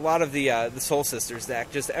 it's been a lot of the Soul Sisters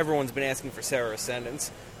deck. Just everyone's been asking for Sarah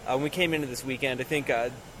Ascendants. When we came into this weekend, I think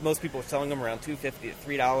most people were selling them around $2.50 to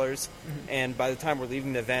 $3, and by the time we're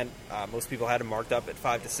leaving the event, most people had them marked up at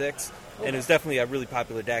 $5 to $6. Okay. And it was definitely a really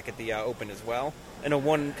popular deck at the Open as well. And a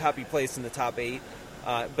one copy placed in the top 8.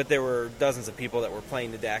 But there were dozens of people that were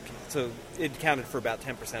playing the deck, so it counted for about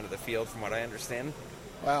 10% of the field, from what I understand.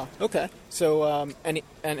 Wow. Okay. So and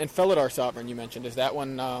Felidar Sovereign you mentioned, is that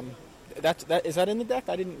one is that in the deck?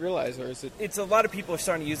 I didn't realize, or is it? It's a lot of people are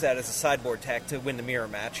starting to use that as a sideboard tech to win the mirror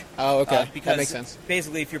match. Oh, okay. Because that makes sense.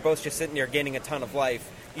 Basically, if you're both just sitting there gaining a ton of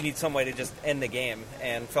life, you need some way to just end the game,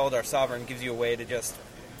 and Felidar Sovereign gives you a way to just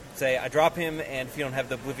say, I drop him, and if you don't have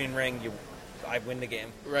the Oblivion Ring, I win the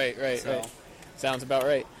game. Right. Sounds about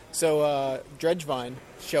right. So Dredgevine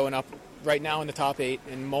showing up right now in the top 8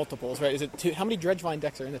 in multiples, right? Is it 2? How many Dredgevine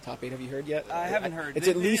decks are in the top 8? Have you heard yet? I haven't heard. It's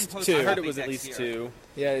at least 2. I heard it was at least 2.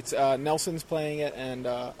 Yeah, it's Nelson's playing it, and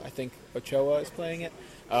I think Ochoa is playing it,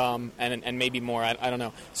 and maybe more. I don't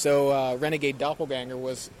know. So Renegade Doppelganger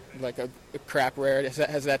was like a crap rare.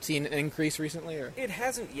 Has that seen an increase recently? Or? It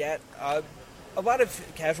hasn't yet. A lot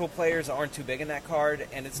of casual players aren't too big in that card,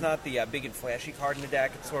 and it's not the big and flashy card in the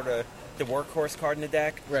deck. It's sort of the workhorse card in the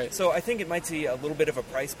deck. Right. So I think it might see a little bit of a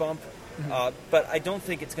price bump, but I don't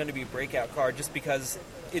think it's going to be a breakout card just because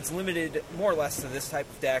it's limited more or less to this type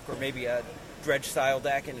of deck or maybe a Dredge-style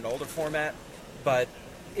deck in an older format. But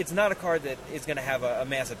it's not a card that is going to have a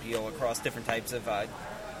mass appeal across different types of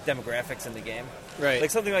demographics in the game. Right.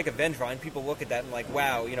 Like something like a Vengevine, people look at that and like,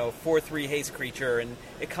 wow, 4/3 haste creature, and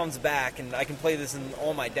it comes back, and I can play this in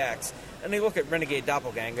all my decks. And they look at Renegade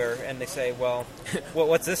Doppelganger, and they say, well,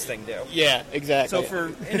 what's this thing do? Yeah, exactly. So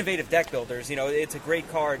for innovative deck builders, it's a great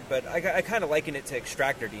card, but I kind of liken it to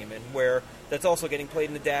Extractor Demon, where that's also getting played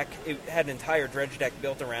in the deck. It had an entire dredge deck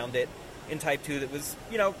built around it in Type 2 that was,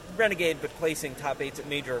 Renegade, but placing top 8s at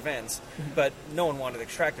major events. But no one wanted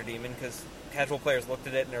Extractor Demon because casual players looked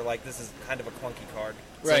at it and they're like, this is kind of a clunky card.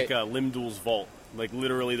 It's like Limdul's Vault. Like,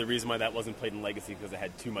 literally, the reason why that wasn't played in Legacy because it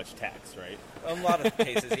had too much tax, right? A lot of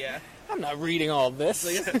cases, yeah. I'm not reading all this.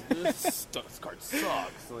 This card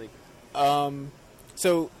sucks.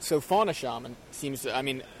 So Fauna Shaman seems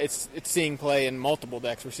to, it's seeing play in multiple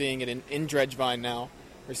decks. We're seeing it in Dredgevine now.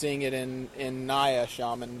 We're seeing it in Naya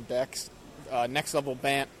Shaman decks. Next level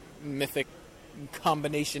Bant Mythic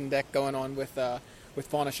combination deck going on with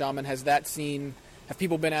Fauna Shaman. Have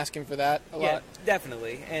people been asking for that a lot? Yeah,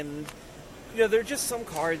 definitely. And there are just some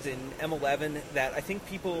cards in M11 that I think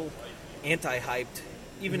people anti-hyped,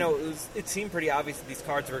 even though it seemed pretty obvious that these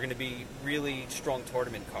cards were going to be really strong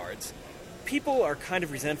tournament cards. People are kind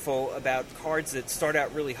of resentful about cards that start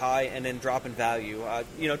out really high and then drop in value.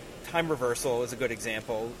 Time Reversal is a good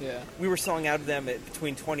example. Yeah. We were selling out of them at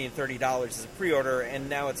between $20 and $30 as a pre-order, and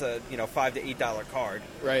now it's a $5 to $8 card.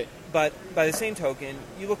 Right. But by the same token,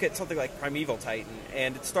 you look at something like Primeval Titan,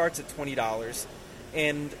 and it starts at $20,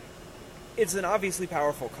 and it's an obviously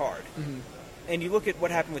powerful card. Mm-hmm. And you look at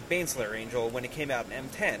what happened with Baneslayer Angel when it came out in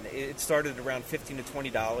M10. It started around $15 to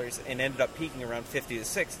 $20 and ended up peaking around $50 to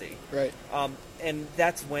 $60. Right. And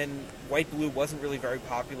that's when White-Blue wasn't really very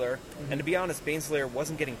popular. Mm-hmm. And to be honest, Baneslayer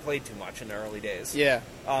wasn't getting played too much in the early days. Yeah.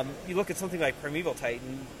 You look at something like Primeval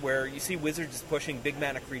Titan, where you see Wizards is pushing big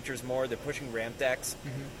mana creatures more. They're pushing ramp decks.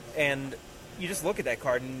 Mm-hmm. And you just look at that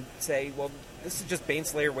card and say, well, this is just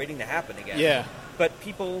Baneslayer waiting to happen again. Yeah. But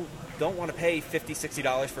people don't want to pay $50,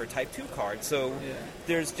 $60 for a Type 2 card. So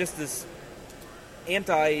there's just this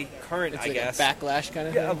anti-current, it's I like guess. A backlash kind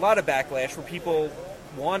of thing? A lot of backlash where people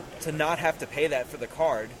want to not have to pay that for the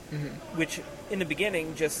card, which in the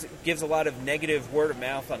beginning just gives a lot of negative word of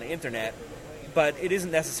mouth on the internet, but it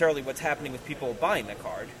isn't necessarily what's happening with people buying the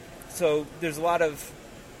card. So there's a lot of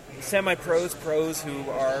semi-pros, pros who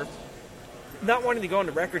are not wanting to go on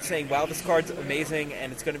the record saying, wow, this card's amazing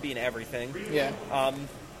and it's going to be in everything. Yeah.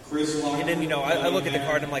 And then, I look at the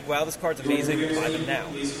card and I'm like, wow, this card's amazing, buy them now.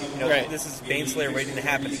 Right. This is Baneslayer waiting to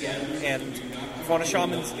happen again. And Fauna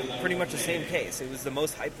Shaman's pretty much the same case. It was the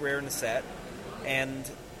most hype rare in the set. And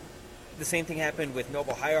the same thing happened with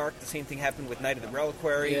Noble Hierarch. The same thing happened with Knight of the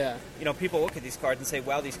Reliquary. Yeah. People look at these cards and say,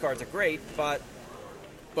 wow, these cards are great, but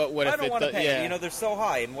what if I don't want to pay. Yeah. They're so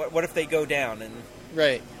high, and what if they go down? And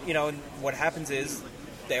right. And what happens is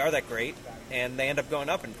they are that great, and they end up going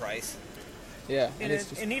up in price. Yeah.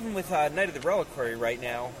 And even with Knight of the Reliquary right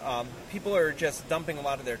now, people are just dumping a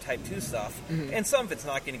lot of their Type 2 stuff, and some of it's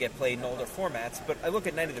not going to get played in older formats, but I look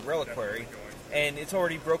at Knight of the Reliquary, and it's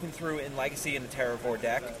already broken through in Legacy in the Terravore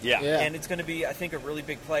deck, and it's going to be, I think, a really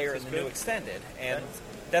big player in the new Extended, and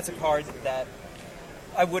that's a card that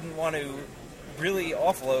I wouldn't want to really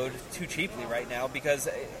offload too cheaply right now because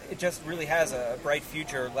it just really has a bright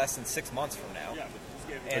future less than 6 months from now.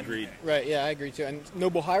 Agreed. Right, yeah, I agree too. And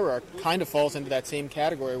Noble Hierarch kind of falls into that same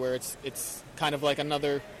category where it's kind of like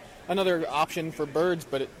another option for birds,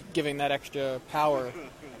 but giving that extra power.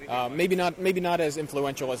 Maybe not as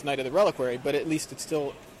influential as Knight of the Reliquary, but at least it's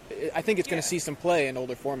still. I think it's going to see some play in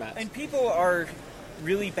older formats. And people are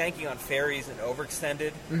really banking on fairies and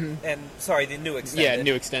overextended, and the new extended. Yeah,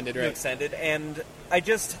 new extended, right? New extended, and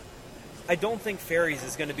I don't think Fairies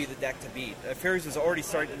is going to be the deck to beat. Fairies was already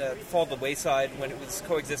starting to fall to the wayside when it was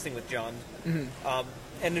coexisting with Jund.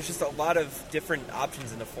 And there's just a lot of different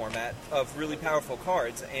options in the format of really powerful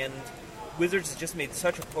cards. And Wizards has just made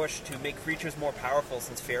such a push to make creatures more powerful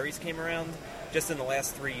since Fairies came around just in the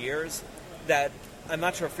last 3 years that I'm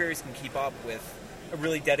not sure if Fairies can keep up with a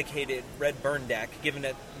really dedicated red burn deck, given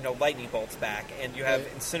that Lightning Bolt's back, and you have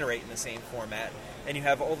Incinerate in the same format, and you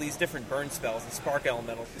have all these different burn spells and Spark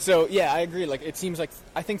Elemental. So yeah, I agree. Like it seems like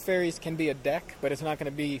I think Fairies can be a deck, but it's not going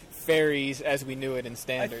to be Fairies as we knew it in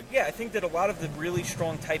Standard. I think that a lot of the really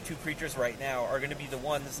strong Type 2 creatures right now are going to be the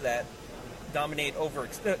ones that dominate.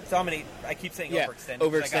 I keep saying overextended.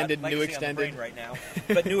 Overextended, new extended on the brain right now,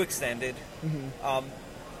 but new extended.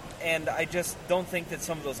 And I just don't think that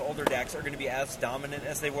some of those older decks are going to be as dominant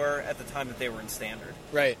as they were at the time that they were in Standard.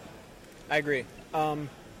 Right. I agree.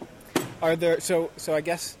 Are there so I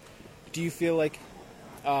guess do you feel like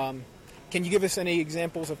can you give us any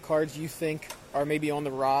examples of cards you think are maybe on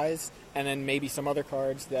the rise, and then maybe some other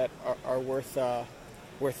cards that are worth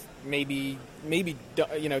worth maybe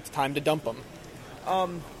it's time to dump them? I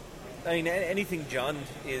mean, anything Jund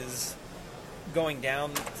is going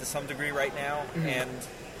down to some degree right now, and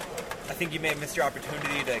I think you may have missed your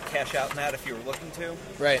opportunity to cash out in that if you were looking to.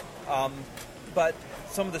 Right. But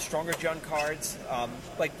some of the stronger Jund cards,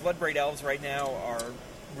 like Bloodbraid Elves right now, are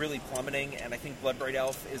really plummeting, and I think Bloodbraid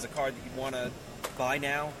Elf is a card that you want to buy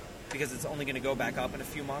now because it's only going to go back up in a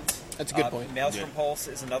few months. That's a good point. Maelstrom Pulse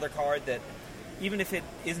is another card that, even if it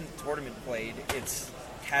isn't tournament played, it's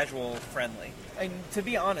casual friendly. And to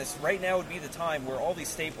be honest, right now would be the time where all these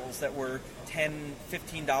staples that were $10,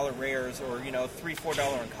 $15 rares or, $3, $4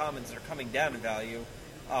 uncommons that are coming down in value,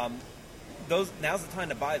 now's the time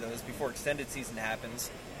to buy those before extended season happens,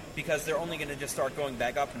 because they're only going to just start going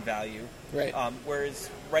back up in value. Right. Whereas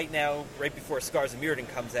right now, right before Scars of Mirrodin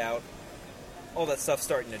comes out, all that stuff's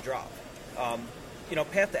starting to drop.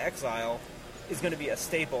 Path to Exile is going to be a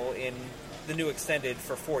staple in the new extended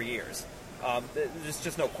for 4 years. There's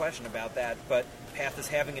just no question about that, but Path is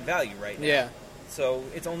having in value right now. Yeah. So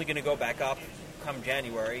it's only going to go back up come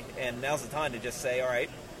January, and now's the time to just say, all right,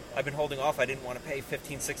 I've been holding off. I didn't want to pay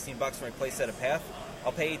 $15, $16 for my playset of Path.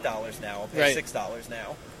 I'll pay $8 now. I'll pay $6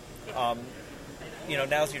 now.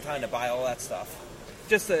 Now's your time to buy all that stuff.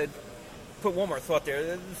 Just to put one more thought there,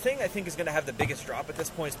 the thing I think is going to have the biggest drop at this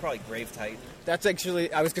point is probably Grave Titan. That's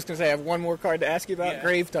actually, I was just going to say, I have one more card to ask you about,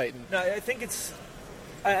 Grave Titan. No, I think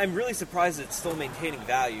I'm really surprised it's still maintaining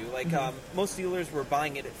value. Like, most dealers were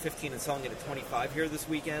buying it at 15 and selling it at 25 here this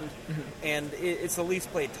weekend, and it's the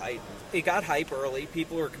least played Titan. It got hype early.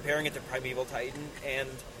 People were comparing it to Primeval Titan, and,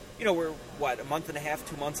 we're, a month and a half,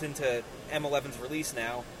 2 months into M11's release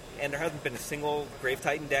now, and there hasn't been a single Grave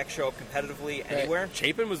Titan deck show up competitively anywhere.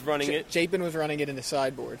 Chapin was running it. Chapin was running it in the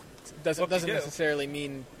sideboard. Doesn't necessarily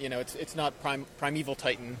mean, it's not Primeval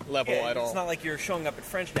Titan level at all. It's not like you're showing up at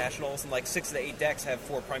French Nationals and 6 of the 8 decks have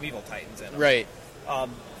 4 Primeval Titans in them. Right.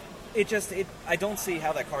 I don't see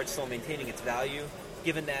how that card's still maintaining its value,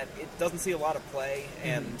 given that it doesn't see a lot of play,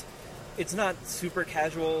 and it's not super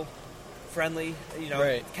casual friendly.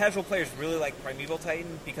 Casual players really like Primeval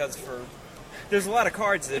Titan because there's a lot of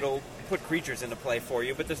cards that'll put creatures into play for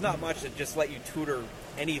you, but there's not much that just let you tutor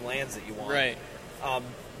any lands that you want. Right.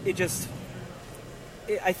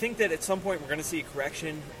 I think that at some point we're going to see a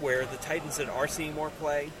correction where the Titans that are seeing more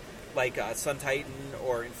play, like Sun Titan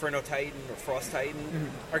or Inferno Titan or Frost Titan,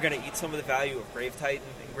 are going to eat some of the value of Grave Titan,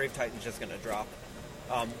 and Grave Titan's just going to drop.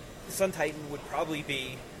 Sun Titan would probably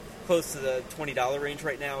be close to the $20 range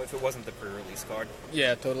right now if it wasn't the pre-release card.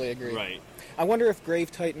 Yeah, totally agree. Right. I wonder if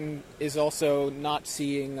Grave Titan is also not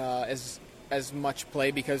seeing as much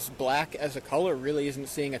play because black as a color really isn't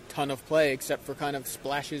seeing a ton of play except for kind of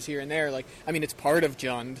splashes here and there. It's part of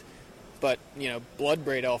Jund, but,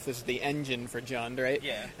 Bloodbraid Elf is the engine for Jund, right?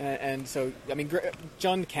 Yeah. And so,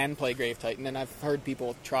 Jund can play Grave Titan, and I've heard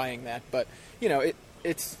people trying that, but,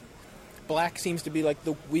 it's black seems to be,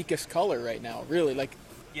 the weakest color right now, really,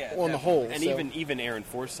 on the whole. And so. even Aaron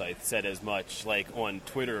Forsyth said as much, on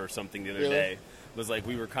Twitter or something the other day. Was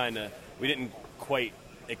we didn't quite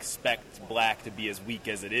expect black to be as weak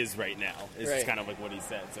as it is right now. It's kind of what he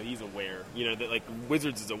said. So he's aware. That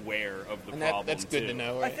Wizards is aware of the problem. That's good to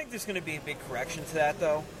know. Right? I think there's going to be a big correction to that,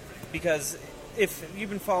 though, because if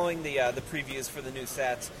you've been following the previews for the new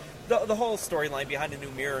sets, the whole storyline behind a new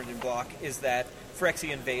Mirrodin block is that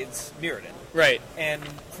Phyrexia invades Mirrodin. Right. And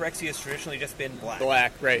Phyrexia has traditionally just been black.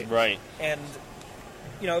 Black, right. Right. And,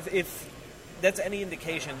 if that's any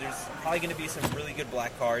indication, there's probably going to be some really good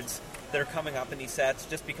black cards that are coming up in these sets,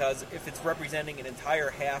 just because if it's representing an entire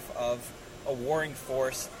half of a warring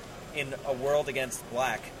force in a world against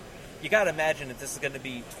black, you got to imagine that this is going to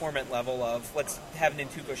be Torment level of let's have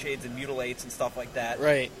Nintuko Shades and Mutilates and stuff like that.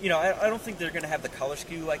 Right. I don't think they're going to have the color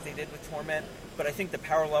skew like they did with Torment, but I think the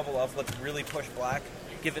power level of let's really push black,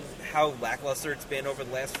 given how lackluster it's been over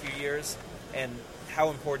the last few years and how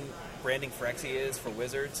important branding Phyrexia is for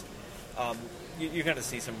Wizards, you're going to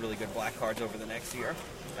see some really good black cards over the next year.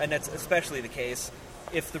 And that's especially the case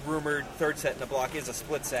if the rumored third set in the block is a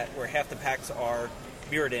split set where half the packs are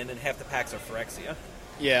Mirrodin and half the packs are Phyrexia.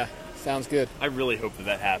 Yeah, sounds good. I really hope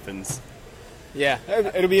that happens. Yeah,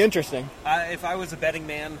 it'll be interesting. If I was a betting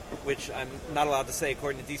man, which I'm not allowed to say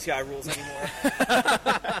according to DCI rules anymore,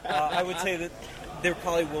 I would say that there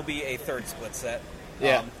probably will be a third split set.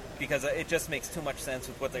 Yeah. Because it just makes too much sense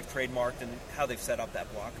with what they've trademarked and how they've set up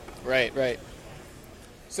that block. Right.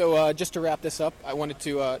 So just to wrap this up, I wanted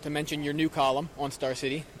to mention your new column on Star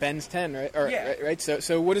City, Ben's 10, right? Right.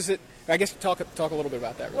 So what is it? I guess talk a little bit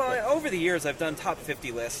about that. Real quick. Over the years, I've done top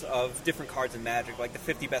 50 lists of different cards in Magic, like the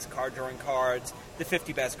 50 best card drawing cards, the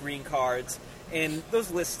 50 best green cards, and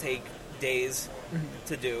those lists take days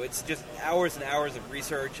to do. It's just hours and hours of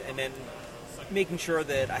research, and then making sure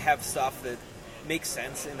that I have stuff that makes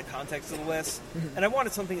sense in the context of the list. And I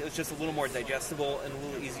wanted something that was just a little more digestible and a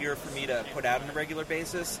little easier for me to put out on a regular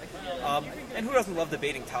basis. And who doesn't love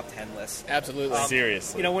debating top 10 lists? Absolutely.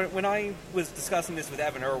 Seriously. You know, when I was discussing this with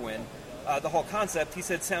Evan Irwin, the whole concept, he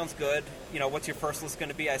said, sounds good. You know, what's your first list going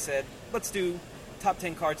to be? I said, let's do top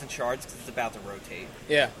 10 cards and shards because it's about to rotate.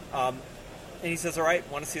 Yeah. And he says, all right,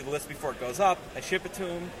 want to see the list before it goes up. I ship it to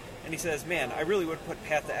him, and he says, man, I really would put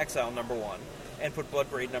Path to Exile number 1 and put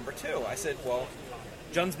Bloodbraid number 2. I said, well,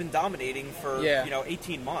 Jun's been dominating for,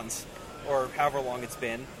 18 months or however long it's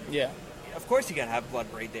been. Yeah. Of course you got to have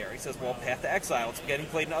Bloodbraid there. He says, well, Path to Exile, it's getting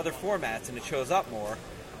played in other formats, and it shows up more.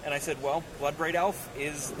 And I said, well, Bloodbraid Elf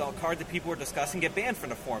is the card that people are discussing get banned from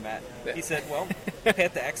the format. He said, well,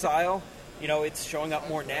 Path to Exile, it's showing up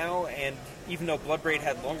more now, and even though Bloodbraid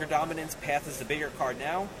had longer dominance, Path is the bigger card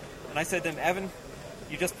now. And I said to him, Evan,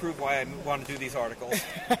 you just proved why I want to do these articles.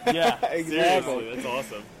 Yeah, Exactly. seriously, that's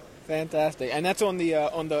awesome. Fantastic. And that's on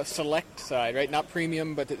the select side, right? Not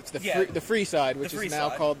premium, but it's the free side, which is now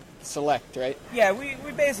called select, right? Yeah, we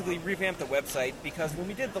basically revamped the website because when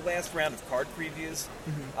we did the last round of card previews,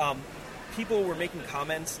 people were making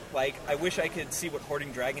comments like, I wish I could see what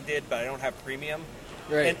Hoarding Dragon did, but I don't have premium.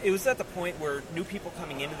 Right. And it was at the point where new people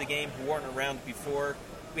coming into the game who weren't around before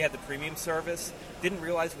we had the premium service didn't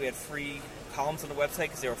realize we had free columns on the website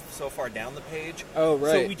because they were so far down the page. Oh,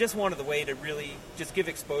 right. So we just wanted a way to really just give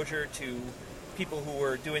exposure to people who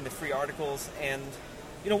were doing the free articles. And,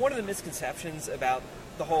 one of the misconceptions about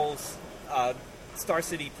the whole Star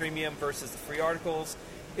City Premium versus the free articles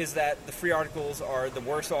is that the free articles are the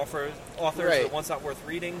worst authors, Right. the ones not worth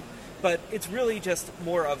reading. But it's really just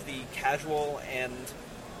more of the casual and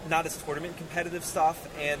not as tournament competitive stuff.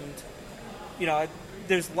 And,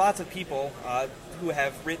 there's lots of people who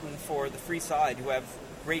have written for the free side who have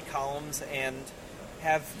great columns and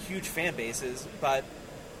have huge fan bases, but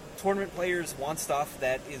tournament players want stuff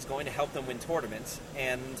that is going to help them win tournaments,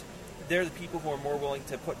 and they're the people who are more willing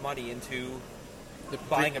to put money into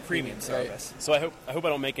buying a premium service. So I hope I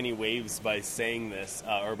don't make any waves by saying this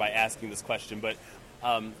or by asking this question, but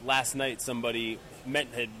last night somebody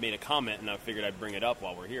had made a comment, and I figured I'd bring it up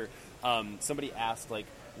while we're here. Somebody asked,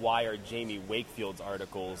 why are Jamie Wakefield's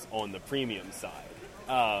articles on the premium side?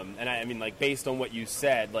 And I mean, based on what you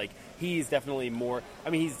said, he's definitely more. I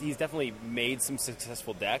mean, he's definitely made some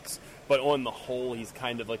successful decks, but on the whole, he's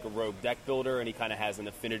kind of like a rogue deck builder, and he kind of has an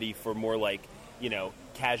affinity for more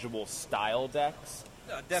casual style decks.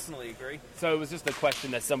 Definitely agree. So it was just a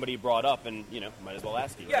question that somebody brought up, and might as well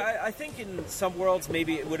ask you. Yeah, I think in some worlds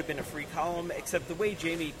maybe it would have been a free column, except the way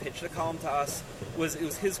Jamie pitched the column to us was it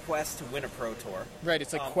was his quest to win a Pro Tour. Right,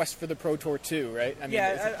 it's like Quest for the Pro Tour 2, right? I mean,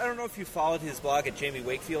 I don't know if you followed his blog at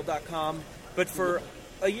jamiewakefield.com, but for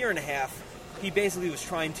a year and a half, he basically was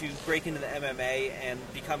trying to break into the MMA and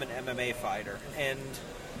become an MMA fighter. And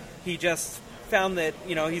he just found that,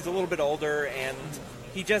 he's a little bit older, and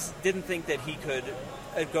he just didn't think that he could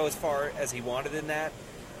go as far as he wanted in that.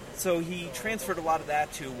 So he transferred a lot of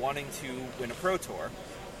that to wanting to win a Pro Tour.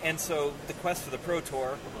 And so the quest for the Pro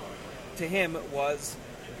Tour to him was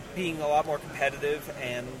being a lot more competitive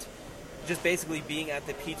and just basically being at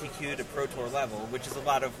the PTQ to Pro Tour level, which is a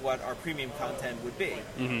lot of what our premium content would be.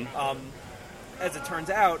 As it turns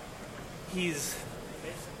out,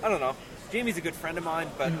 I don't know, Jamie's a good friend of mine,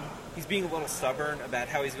 but he's being a little stubborn about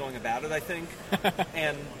how he's going about it, I think.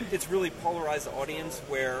 And it's really polarized the audience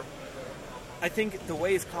where I think the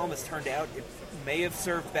way his column has turned out, it may have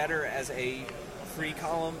served better as a free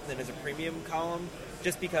column than as a premium column,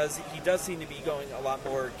 just because he does seem to be going a lot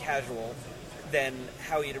more casual than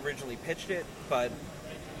how he had originally pitched it. But,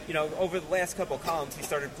 over the last couple of columns, he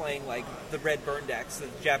started playing, the red burn decks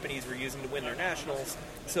that the Japanese were using to win their nationals.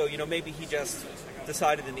 So, maybe he just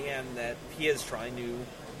decided in the end that he is trying to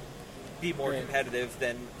be more competitive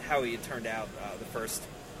than how he had turned out the first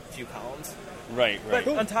few columns. Right. But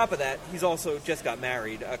on top of that, he's also just got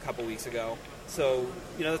married a couple weeks ago. So,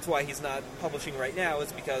 that's why he's not publishing right now,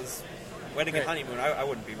 is because wedding and honeymoon, I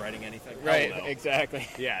wouldn't be writing anything. Right, exactly.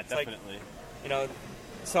 Yeah, definitely.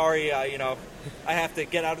 Sorry, I have to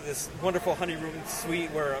get out of this wonderful honeymoon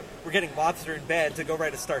suite where we're getting lobster in bed to go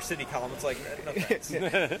write a Star City column. It's like, no thanks.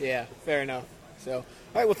 Yeah, fair enough. So, all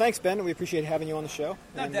right, well, thanks, Ben. We appreciate having you on the show.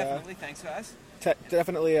 No, definitely. Thanks, guys.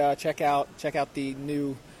 Definitely check out the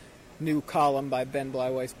new column by Ben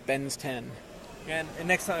Blyweiss, Ben's 10. And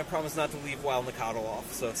next time I promise not to leave Wild Mikado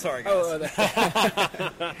off. So sorry, guys.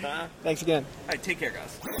 Thanks again. All right, take care,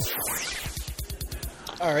 guys.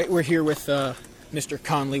 All right, we're here with Mr.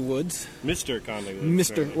 Conley Woods. Mr. Conley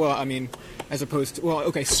Woods. Mr. Well, I mean, as opposed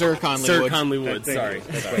to Sir Conley Sir Woods. Conley Woods. Sorry,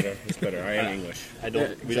 that's better. That's better. I am English.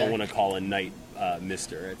 We don't want to call a knight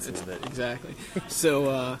Mister. It's a bit. Exactly.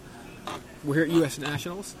 So we're here at U.S.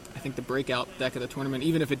 Nationals. I think the breakout deck of the tournament,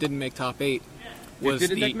 even if it didn't make top 8, was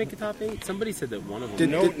did the deck make a top 8? Somebody said that one of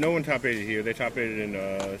them. No one top 8 here. They top 8 in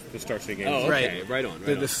the Star City Games. Oh, okay. Right on.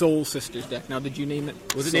 The Soul Sisters deck. Now, did you name it?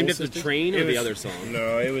 Was it Soul named after Sisters? the train or the other song?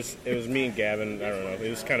 No, it was me and Gavin. I don't know. It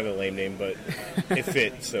was kind of a lame name, but it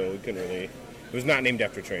fit, so we couldn't really. It was not named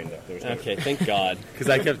after train, though. There was no Okay, thank God, because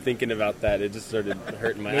I kept thinking about that. It just started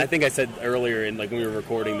hurting my. I think I said earlier in when we were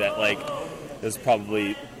recording that it was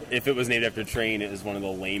probably. If it was named after train, it was one of the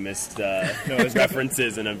lamest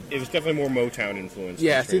references. It was definitely more Motown influence.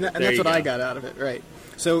 Yeah, see, that's what I got out of it, right?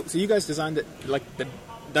 So you guys designed it like the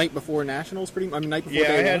night before Nationals, night before.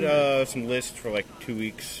 Yeah, I had some lists for like 2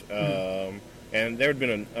 weeks, and there had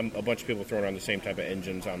been a bunch of people throwing around the same type of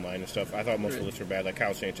engines online and stuff. I thought most of the lists were bad. Like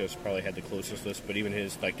Kyle Sanchez probably had the closest list, but even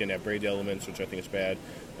his didn't have Braid Elements, which I think is bad.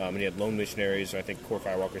 And he had Lone Missionaries, and I think Core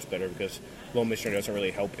Firewalker's better because Lone Missionary doesn't really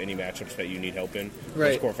help any matchups that you need help in.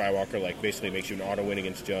 Right. Core Firewalker basically makes you an auto win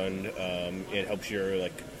against Jund. It helps your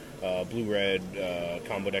blue-red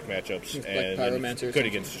combo deck matchups, and Pyromancer it's good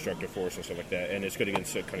against Destructive Force and stuff like that, and it's good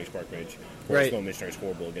against Cunning Spark Mage. Whereas Lone Missionary is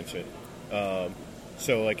horrible against it.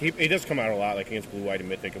 So he does come out a lot against Blue, White, and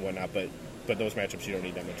Mythic and whatnot, but those matchups you don't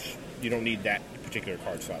need that much. You don't need that particular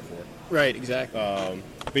card slot for. Right, exactly.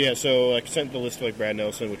 But yeah, so I sent the list to Brad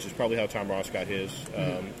Nelson, which is probably how Tom Ross got his,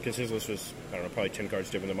 because his list was probably 10 cards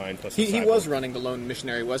different than mine. Plus he was running the Lone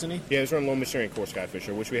Missionary, wasn't he? Yeah, he was running Lone Missionary and Core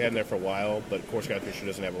Skyfisher, which we had in there for a while, but Core Skyfisher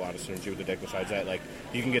doesn't have a lot of synergy with the deck. Besides that,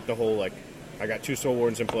 you can get the whole I got 2 Soul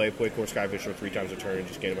Wardens in play, play Core Skyfisher 3 times a turn, and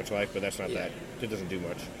just gain a bunch of life, but that's not that. It doesn't do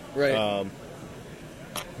much. Right.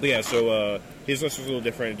 But yeah, so his list was a little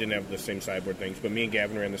different. It didn't have the same sideboard things, but me and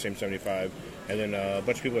Gavin ran the same 75, and then a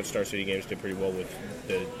bunch of people at Star City Games did pretty well with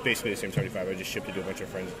basically the same 75. I just shipped it to a bunch of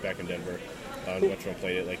friends back in Denver. A bunch of them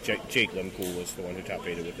played it. Like Jake Lemcool was the one who top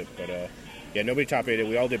 8'd with it, but yeah, nobody top 8'd.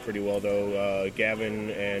 We all did pretty well though. Gavin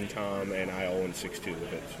and Tom and I all went 6-2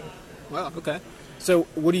 with it. So. Wow. Okay. So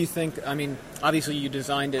what do you think? I mean, obviously you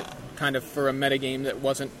designed it kind of for a metagame that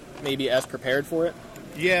wasn't maybe as prepared for it.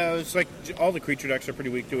 Yeah, it's like all the creature decks are pretty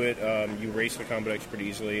weak to it. You race the combo decks pretty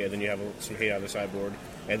easily, and then you have some hate on the sideboard.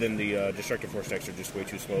 And then the Destructive Force decks are just way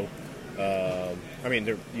too slow. I mean,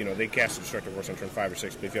 they cast Destructive Force on turn 5 or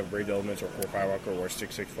 6, but if you have Braid Elements or Core Firewalker or a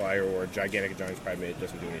 6/6 Flyer or a Gigantic Giant's Pride Mate, it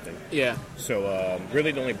doesn't do anything. Yeah. So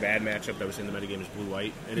really the only bad matchup that was in the metagame is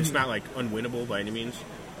Blue-White, and it's not unwinnable by any means.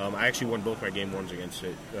 I actually won both my game 1s against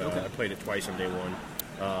it. I played it twice on day 1.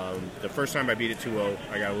 The first time I beat it 2-0,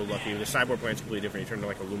 I got a little lucky. The sideboard plan's completely different. He turned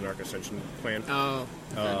into a Luminarch Ascension plan. Oh.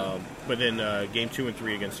 But then game 2 and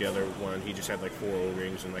 3 against the other one, he just had 4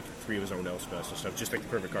 O-rings and 3 of his own Elspeth and stuff. Just the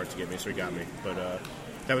perfect cards to get me, so he got me. But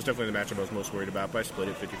that was definitely the matchup I was most worried about. But I split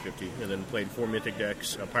it 50-50. And then played 4 Mythic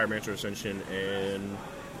decks, Pyromancer Ascension, and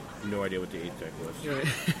no idea what the 8th deck was.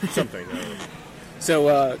 Right. Something.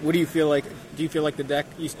 So what do you feel like? Do you feel like the deck...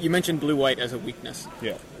 You mentioned Blue-White as a weakness.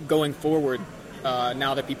 Yeah. Going forward...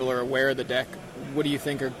 now that people are aware of the deck, what do you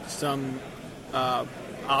think are some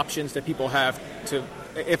options that people have to,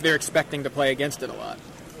 if they're expecting to play against it a lot?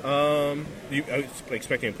 I was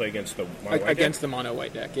expecting to play against the mono white against the mono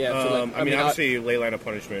white deck. Yeah. So I mean, obviously, Leyline of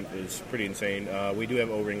Punishment is pretty insane. We do have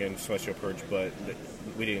O-Ring and Celestial Purge, but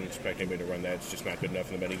we didn't expect anybody to run that. It's just not good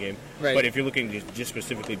enough in the metagame. Right. But if you're looking to just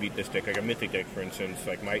specifically beat this deck, like a Mythic deck, for instance,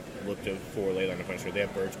 might look for Leyline of Punishment. They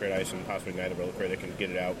have Bird's Great Ice and possibly Night of Reliquary that can get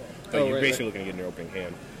it out. But you're basically looking to get in your opening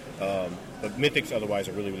hand. But Mythics otherwise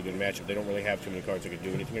are really, really good matchup. They don't really have too many cards that can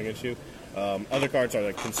do anything against you. Other cards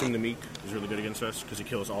are Consume the Meek is really good against us because he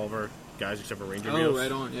kills all of our guys except for Ranger Meals. Oh,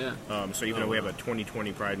 right on, yeah. So even though we have a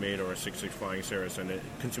 20/20 Pride Mate or a 6/6 Flying Saris, and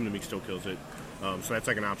Consume the Meek still kills it. So that's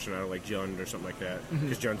an option out of Jund or something like that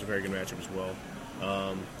because Jund's a very good matchup as well.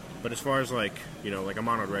 But as far as a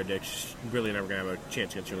mono red deck, really never gonna have a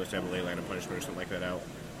chance against you unless they have a Leyline of Punishment or something like that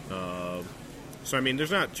out. So, I mean, there's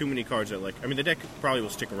not too many cards that, the deck probably will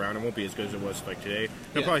stick around. It won't be as good as it was, today.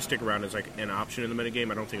 It'll probably stick around as, an option in the metagame.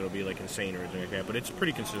 I don't think it'll be, insane or anything like that. But it's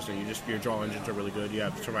pretty consistent. Your draw engines are really good. You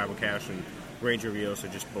have Survival Cache and Ranger Rios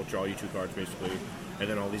that just both draw you 2 cards, basically. And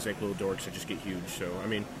then all these, little dorks that just get huge. So, I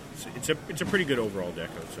mean, it's a pretty good overall deck,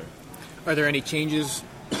 I would say. Are there any changes...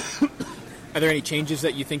 Are there any changes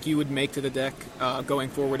that you think you would make to the deck going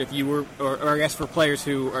forward if you were... Or I guess for players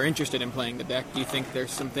who are interested in playing the deck, do you think there's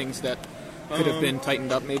some things that... could have been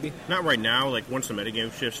tightened up, maybe? Not right now. Like, once the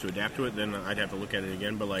metagame shifts to adapt to it, then I'd have to look at it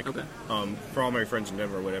again. But, like, for all my friends in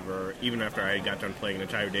Denver or whatever, even after I got done playing an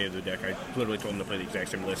entire day of the deck, I literally told them to play the exact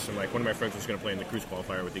same list. And, like, one of my friends was going to play in the Cruise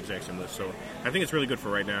Qualifier with the exact same list. So I think it's really good for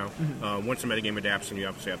right now. Once the metagame adapts, and you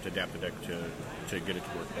obviously have to adapt the deck to get it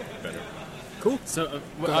to work better. Cool. So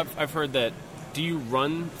I've heard that. Do you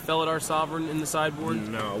run Felidar Sovereign in the sideboard?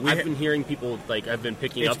 No. I've been hearing people, like, I've been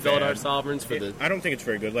picking up Felidar Sovereigns for the... I don't think it's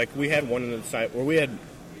very good. Like, we had one in the side... Or we had...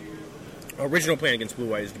 Original plan against Blue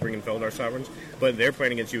White is to bring in Felidar Sovereigns, but their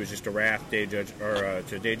plan against you is just to Wrath, Day Judge... Or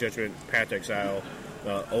to Day Judgment, Path to Exile,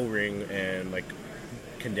 O-Ring, and, like...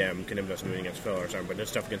 Condemn doesn't do anything against Felidar Sovereign, but does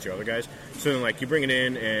stuff against your other guys. So then, like, you bring it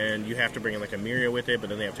in, and you have to bring in, like, a Myria with it,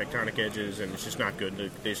 but then they have Tectonic Edges, and it's just not good.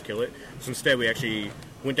 They just kill it. So instead, we actually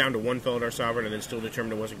went down to one Felidar Sovereign, and then still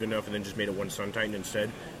determined it wasn't good enough, and then just made it one Sun Titan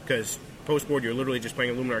instead. Because post-board, you're literally just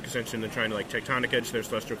playing a Luminarch Ascension and trying to, like, Tectonic Edge their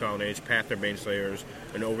Celestial Colonnades, Path their Baneslayers,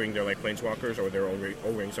 and O-Ring their, like, Planeswalkers, or their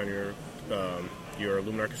O-Rings on your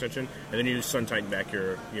Luminarch Ascension, and then you just Sun Titan back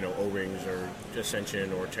your, O-Rings or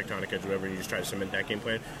Ascension or Tectonic Edge, whatever, and you just try to cement that game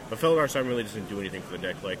plan. But Felidar Sovereign really doesn't do anything for the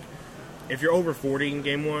deck. Like, if you're over 40 in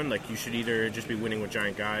game one, like, you should either just be winning with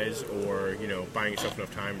giant guys or, buying yourself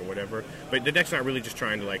enough time or whatever. But the deck's not really just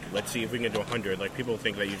trying to, like, let's see if we can get to 100. Like, people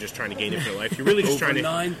think that you're just trying to gain infinite life. You're really just trying to...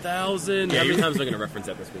 9,000! How many times am I going to reference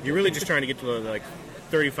that this week? You're really just trying to get to, like,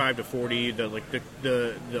 35 to 40,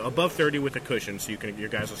 the above 30 with a cushion, so your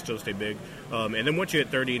guys will still stay big. And then once you hit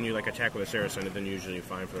 30 and you, like, attack with a Saracen, then usually you're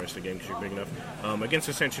fine for the rest of the game because you're big enough. Against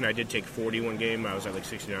Ascension, I did take 40 one game. I was at, like,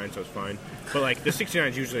 69, so it's fine. But, like, the 69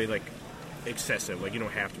 is usually, like, excessive. Like, you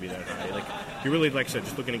don't have to be that high. Like, you're really, like I said,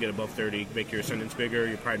 just looking to get above 30, make your Ascendants bigger.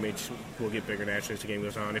 Your Pride Mates will get bigger naturally as the game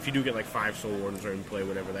goes on. If you do get, like, 5 Soul Wardens in play,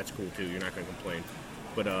 whatever, that's cool, too. You're not going to complain.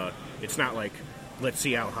 But it's not like, let's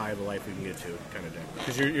see how high the life we can get to kind of deck.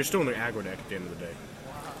 Because you're still in the aggro deck at the end of the day.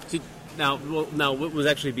 See, now what was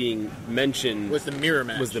actually being mentioned was the mirror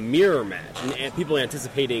match. And people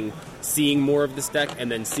anticipating seeing more of this deck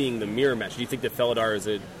and then seeing the mirror match. Do you think that Felidar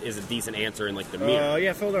is a decent answer in, like, the mirror?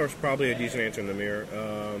 Yeah, Felidar is probably a decent answer in the mirror.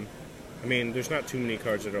 I mean, there's not too many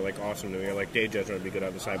cards that are, like, awesome to me. Like, Day Judgment would be good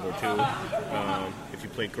on the sideboard, too, if you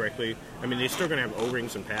played correctly. I mean, they're still going to have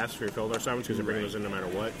O-Rings and Paths for your Felidar Sovereigns because they're bringing those in no matter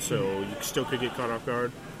what, so you still could get caught off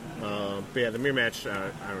guard. But yeah, the mirror match,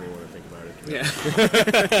 I don't even want to think about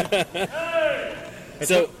it. Yeah.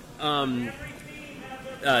 So,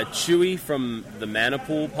 Chewy from the Mana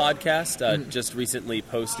Pool podcast just recently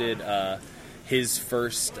posted his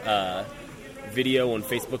first video on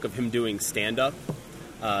Facebook of him doing stand-up.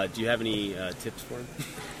 Do you have any tips for him?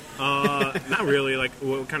 Not really. Like,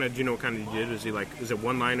 what kind of? Do you know what kind of he did? Is it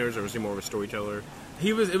one-liners or was he more of a storyteller?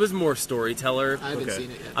 It was more storyteller. I haven't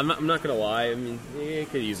seen it yet. I'm not gonna lie. I mean, it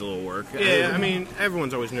could use a little work. Yeah, I mean,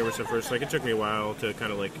 everyone's always nervous at first. Like, it took me a while to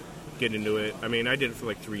kind of, like, get into it. I mean, I did it for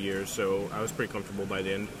like 3 years, so I was pretty comfortable by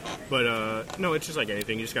the end. But no, it's just like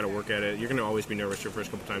anything. You just got to work at it. You're going to always be nervous your first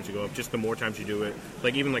couple times you go up. Just the more times you do it,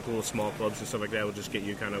 like even like little small clubs and stuff like that will just get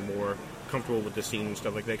you kind of more comfortable with the scene and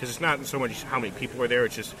stuff like that. Because it's not so much how many people are there,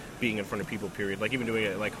 it's just being in front of people, period. Like even doing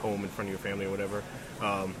it like home in front of your family or whatever.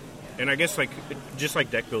 And I guess, like, just like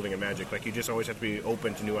deck building and Magic, like, you just always have to be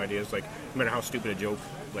open to new ideas. Like, no matter how stupid a joke,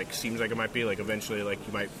 like, seems like it might be, like, eventually, like,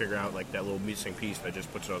 you might figure out, like, that little missing piece that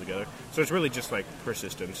just puts it all together. So it's really just, like,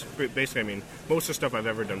 persistence. Basically, I mean, most of the stuff I've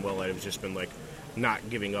ever done well at has just been, like, not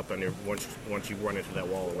giving up on it once you run into that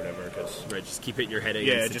wall or whatever. Cause, right, just keep hitting your head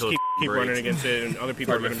against it. Yeah, just keep running against it, and other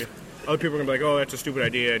people are going to be like, oh, that's a stupid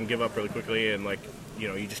idea, and give up really quickly, and, like, you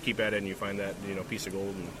know, you just keep at it, and you find that, you know, piece of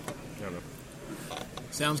gold, and I don't know.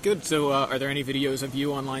 Sounds good. So, are there any videos of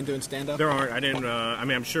you online doing stand-up? There aren't. I didn't. I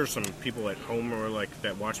mean, I'm sure some people at home or like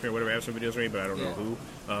that watch me or whatever have some videos of me, but I don't know who.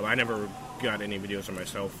 I never got any videos of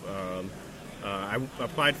myself. I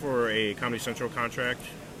applied for a Comedy Central contract,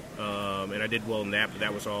 and I did well in that, but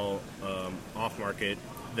that was all off market.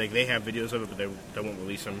 They have videos of it, but they won't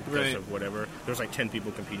release them because of whatever. There was like 10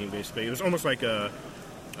 people competing basically. It was almost like a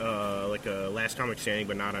Last Comic Standing,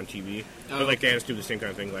 but not on TV. But like they had to do the same kind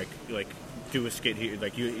of thing, like do a skit here,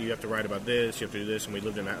 like you have to write about this, you have to do this, and we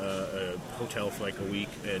lived in a hotel for like a week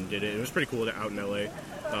and did it. It was pretty cool out in LA,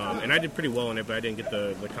 and I did pretty well in it, but I didn't get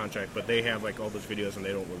the contract. But they have like all those videos and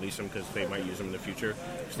they don't release them because they might use them in the future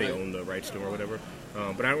because they own the rights to them or whatever.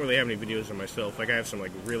 But I don't really have any videos of myself. Like I have some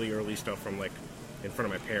like really early stuff from like in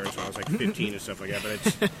front of my parents when I was like 15 and stuff like that. But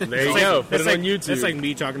it's there you go. Put it on YouTube. That's like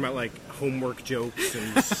me talking about like homework jokes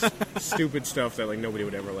and stupid stuff that like nobody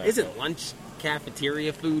would ever laugh. Isn't lunch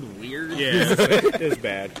cafeteria food weird? Yeah, it's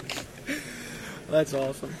bad. That's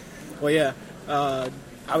awesome. Well, yeah.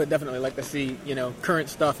 I would definitely like to see current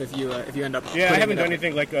stuff if you end up. Yeah, I haven't done up.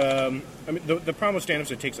 anything like. I mean, the problem with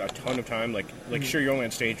stand-ups, it takes a ton of time. Like sure, you're only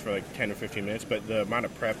on stage for like 10 or 15 minutes, but the amount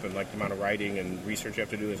of prep and like the amount of writing and research you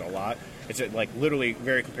have to do is a lot. It's like literally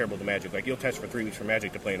very comparable to Magic. Like you'll test for 3 weeks for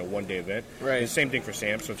Magic to play in a one-day event. Right. And the same thing for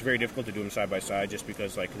stamps, so it's very difficult to do them side by side just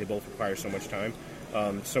because like they both require so much time.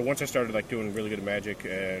 So once I started like doing really good at Magic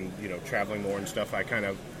and traveling more and stuff, I kind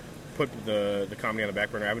of put the comedy on the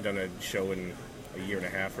back burner. I haven't done a show in a year and a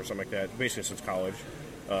half or something like that, basically since college,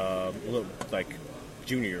 a little like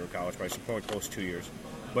junior year of college, probably close to 2 years.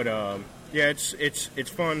 But yeah, it's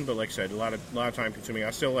fun, but like I said, a lot of time consuming.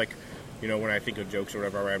 I still like, when I think of jokes or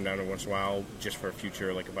whatever, I write them down every once in a while just for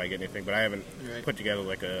future, like if I get anything. But I haven't put together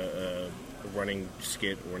like a running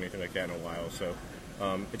skit or anything like that in a while. So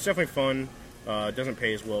it's definitely fun. It doesn't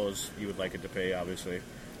pay as well as you would like it to pay, obviously.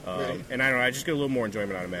 And I don't know, I just get a little more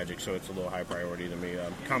enjoyment out of Magic, so it's a little high priority to me.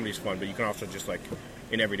 Comedy's fun, but you can also just, like,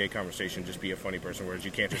 in everyday conversation, just be a funny person, whereas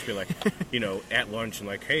you can't just be like, at lunch and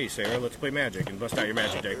like, hey, Sarah, let's play Magic, and bust out your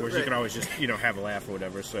Magic deck, whereas you can always just, have a laugh or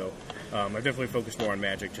whatever. So I've definitely focused more on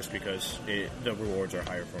Magic just because the rewards are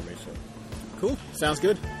higher for me. So Cool. Sounds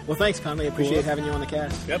good. Well, thanks, Conley. Appreciate having you on the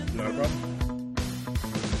cast. Yep, not a problem.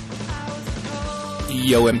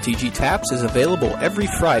 Yo MTG Taps is available every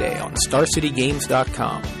Friday on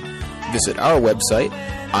StarCityGames.com. Visit our website,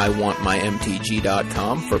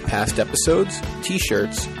 iwantmymtg.com, for past episodes,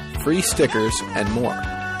 t-shirts, free stickers, and more.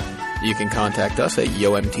 You can contact us at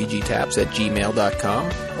yomtgtaps@gmail.com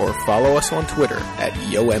or follow us on Twitter at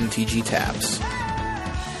YoMTGTaps.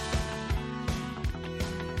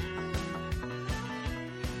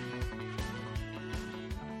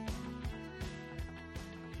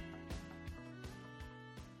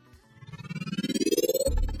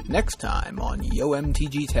 Next time on Yo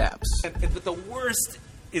MTG Taps. But the worst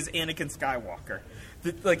is Anakin Skywalker.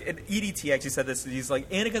 EDT actually said this. He's like,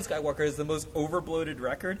 Anakin Skywalker is the most overbloated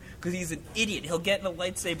record because he's an idiot. He'll get in a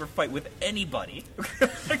lightsaber fight with anybody,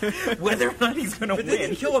 whether or not he's going to win. Did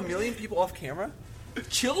he kill 1 million people off camera?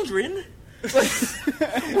 Children?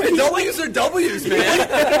 W's are W's, man.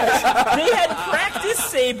 They had practice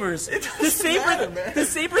sabers. The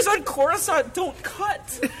sabers on Coruscant don't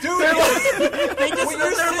cut. Dude, they're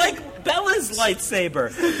like Bella's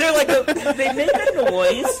lightsaber. They're like they make a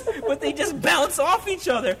noise, but they just bounce off each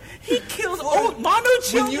other. He killed mono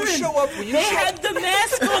children. When you show up, had the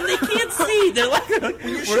mask on. They can't see. They're like when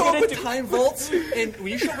you show up with time vaults and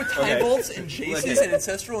chases and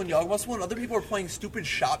ancestral and Yawgmoth and other people are playing stupid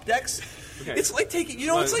shop decks. Okay. It's like taking,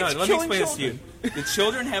 it's like let killing me explain children. This to you. The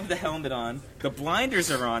children have the helmet on. The blinders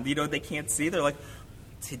are on. They can't see. They're like,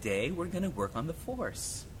 today we're going to work on the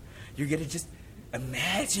Force. You're going to just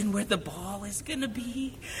imagine where the ball is going to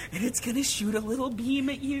be, and it's going to shoot a little beam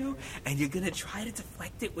at you, and you're going to try to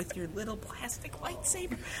deflect it with your little plastic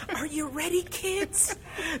lightsaber. Are you ready, kids?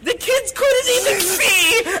 The kids couldn't even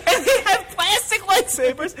see, and they have plastic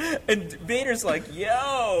lightsabers, and Vader's like,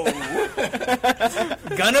 yo,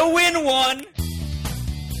 gonna win one.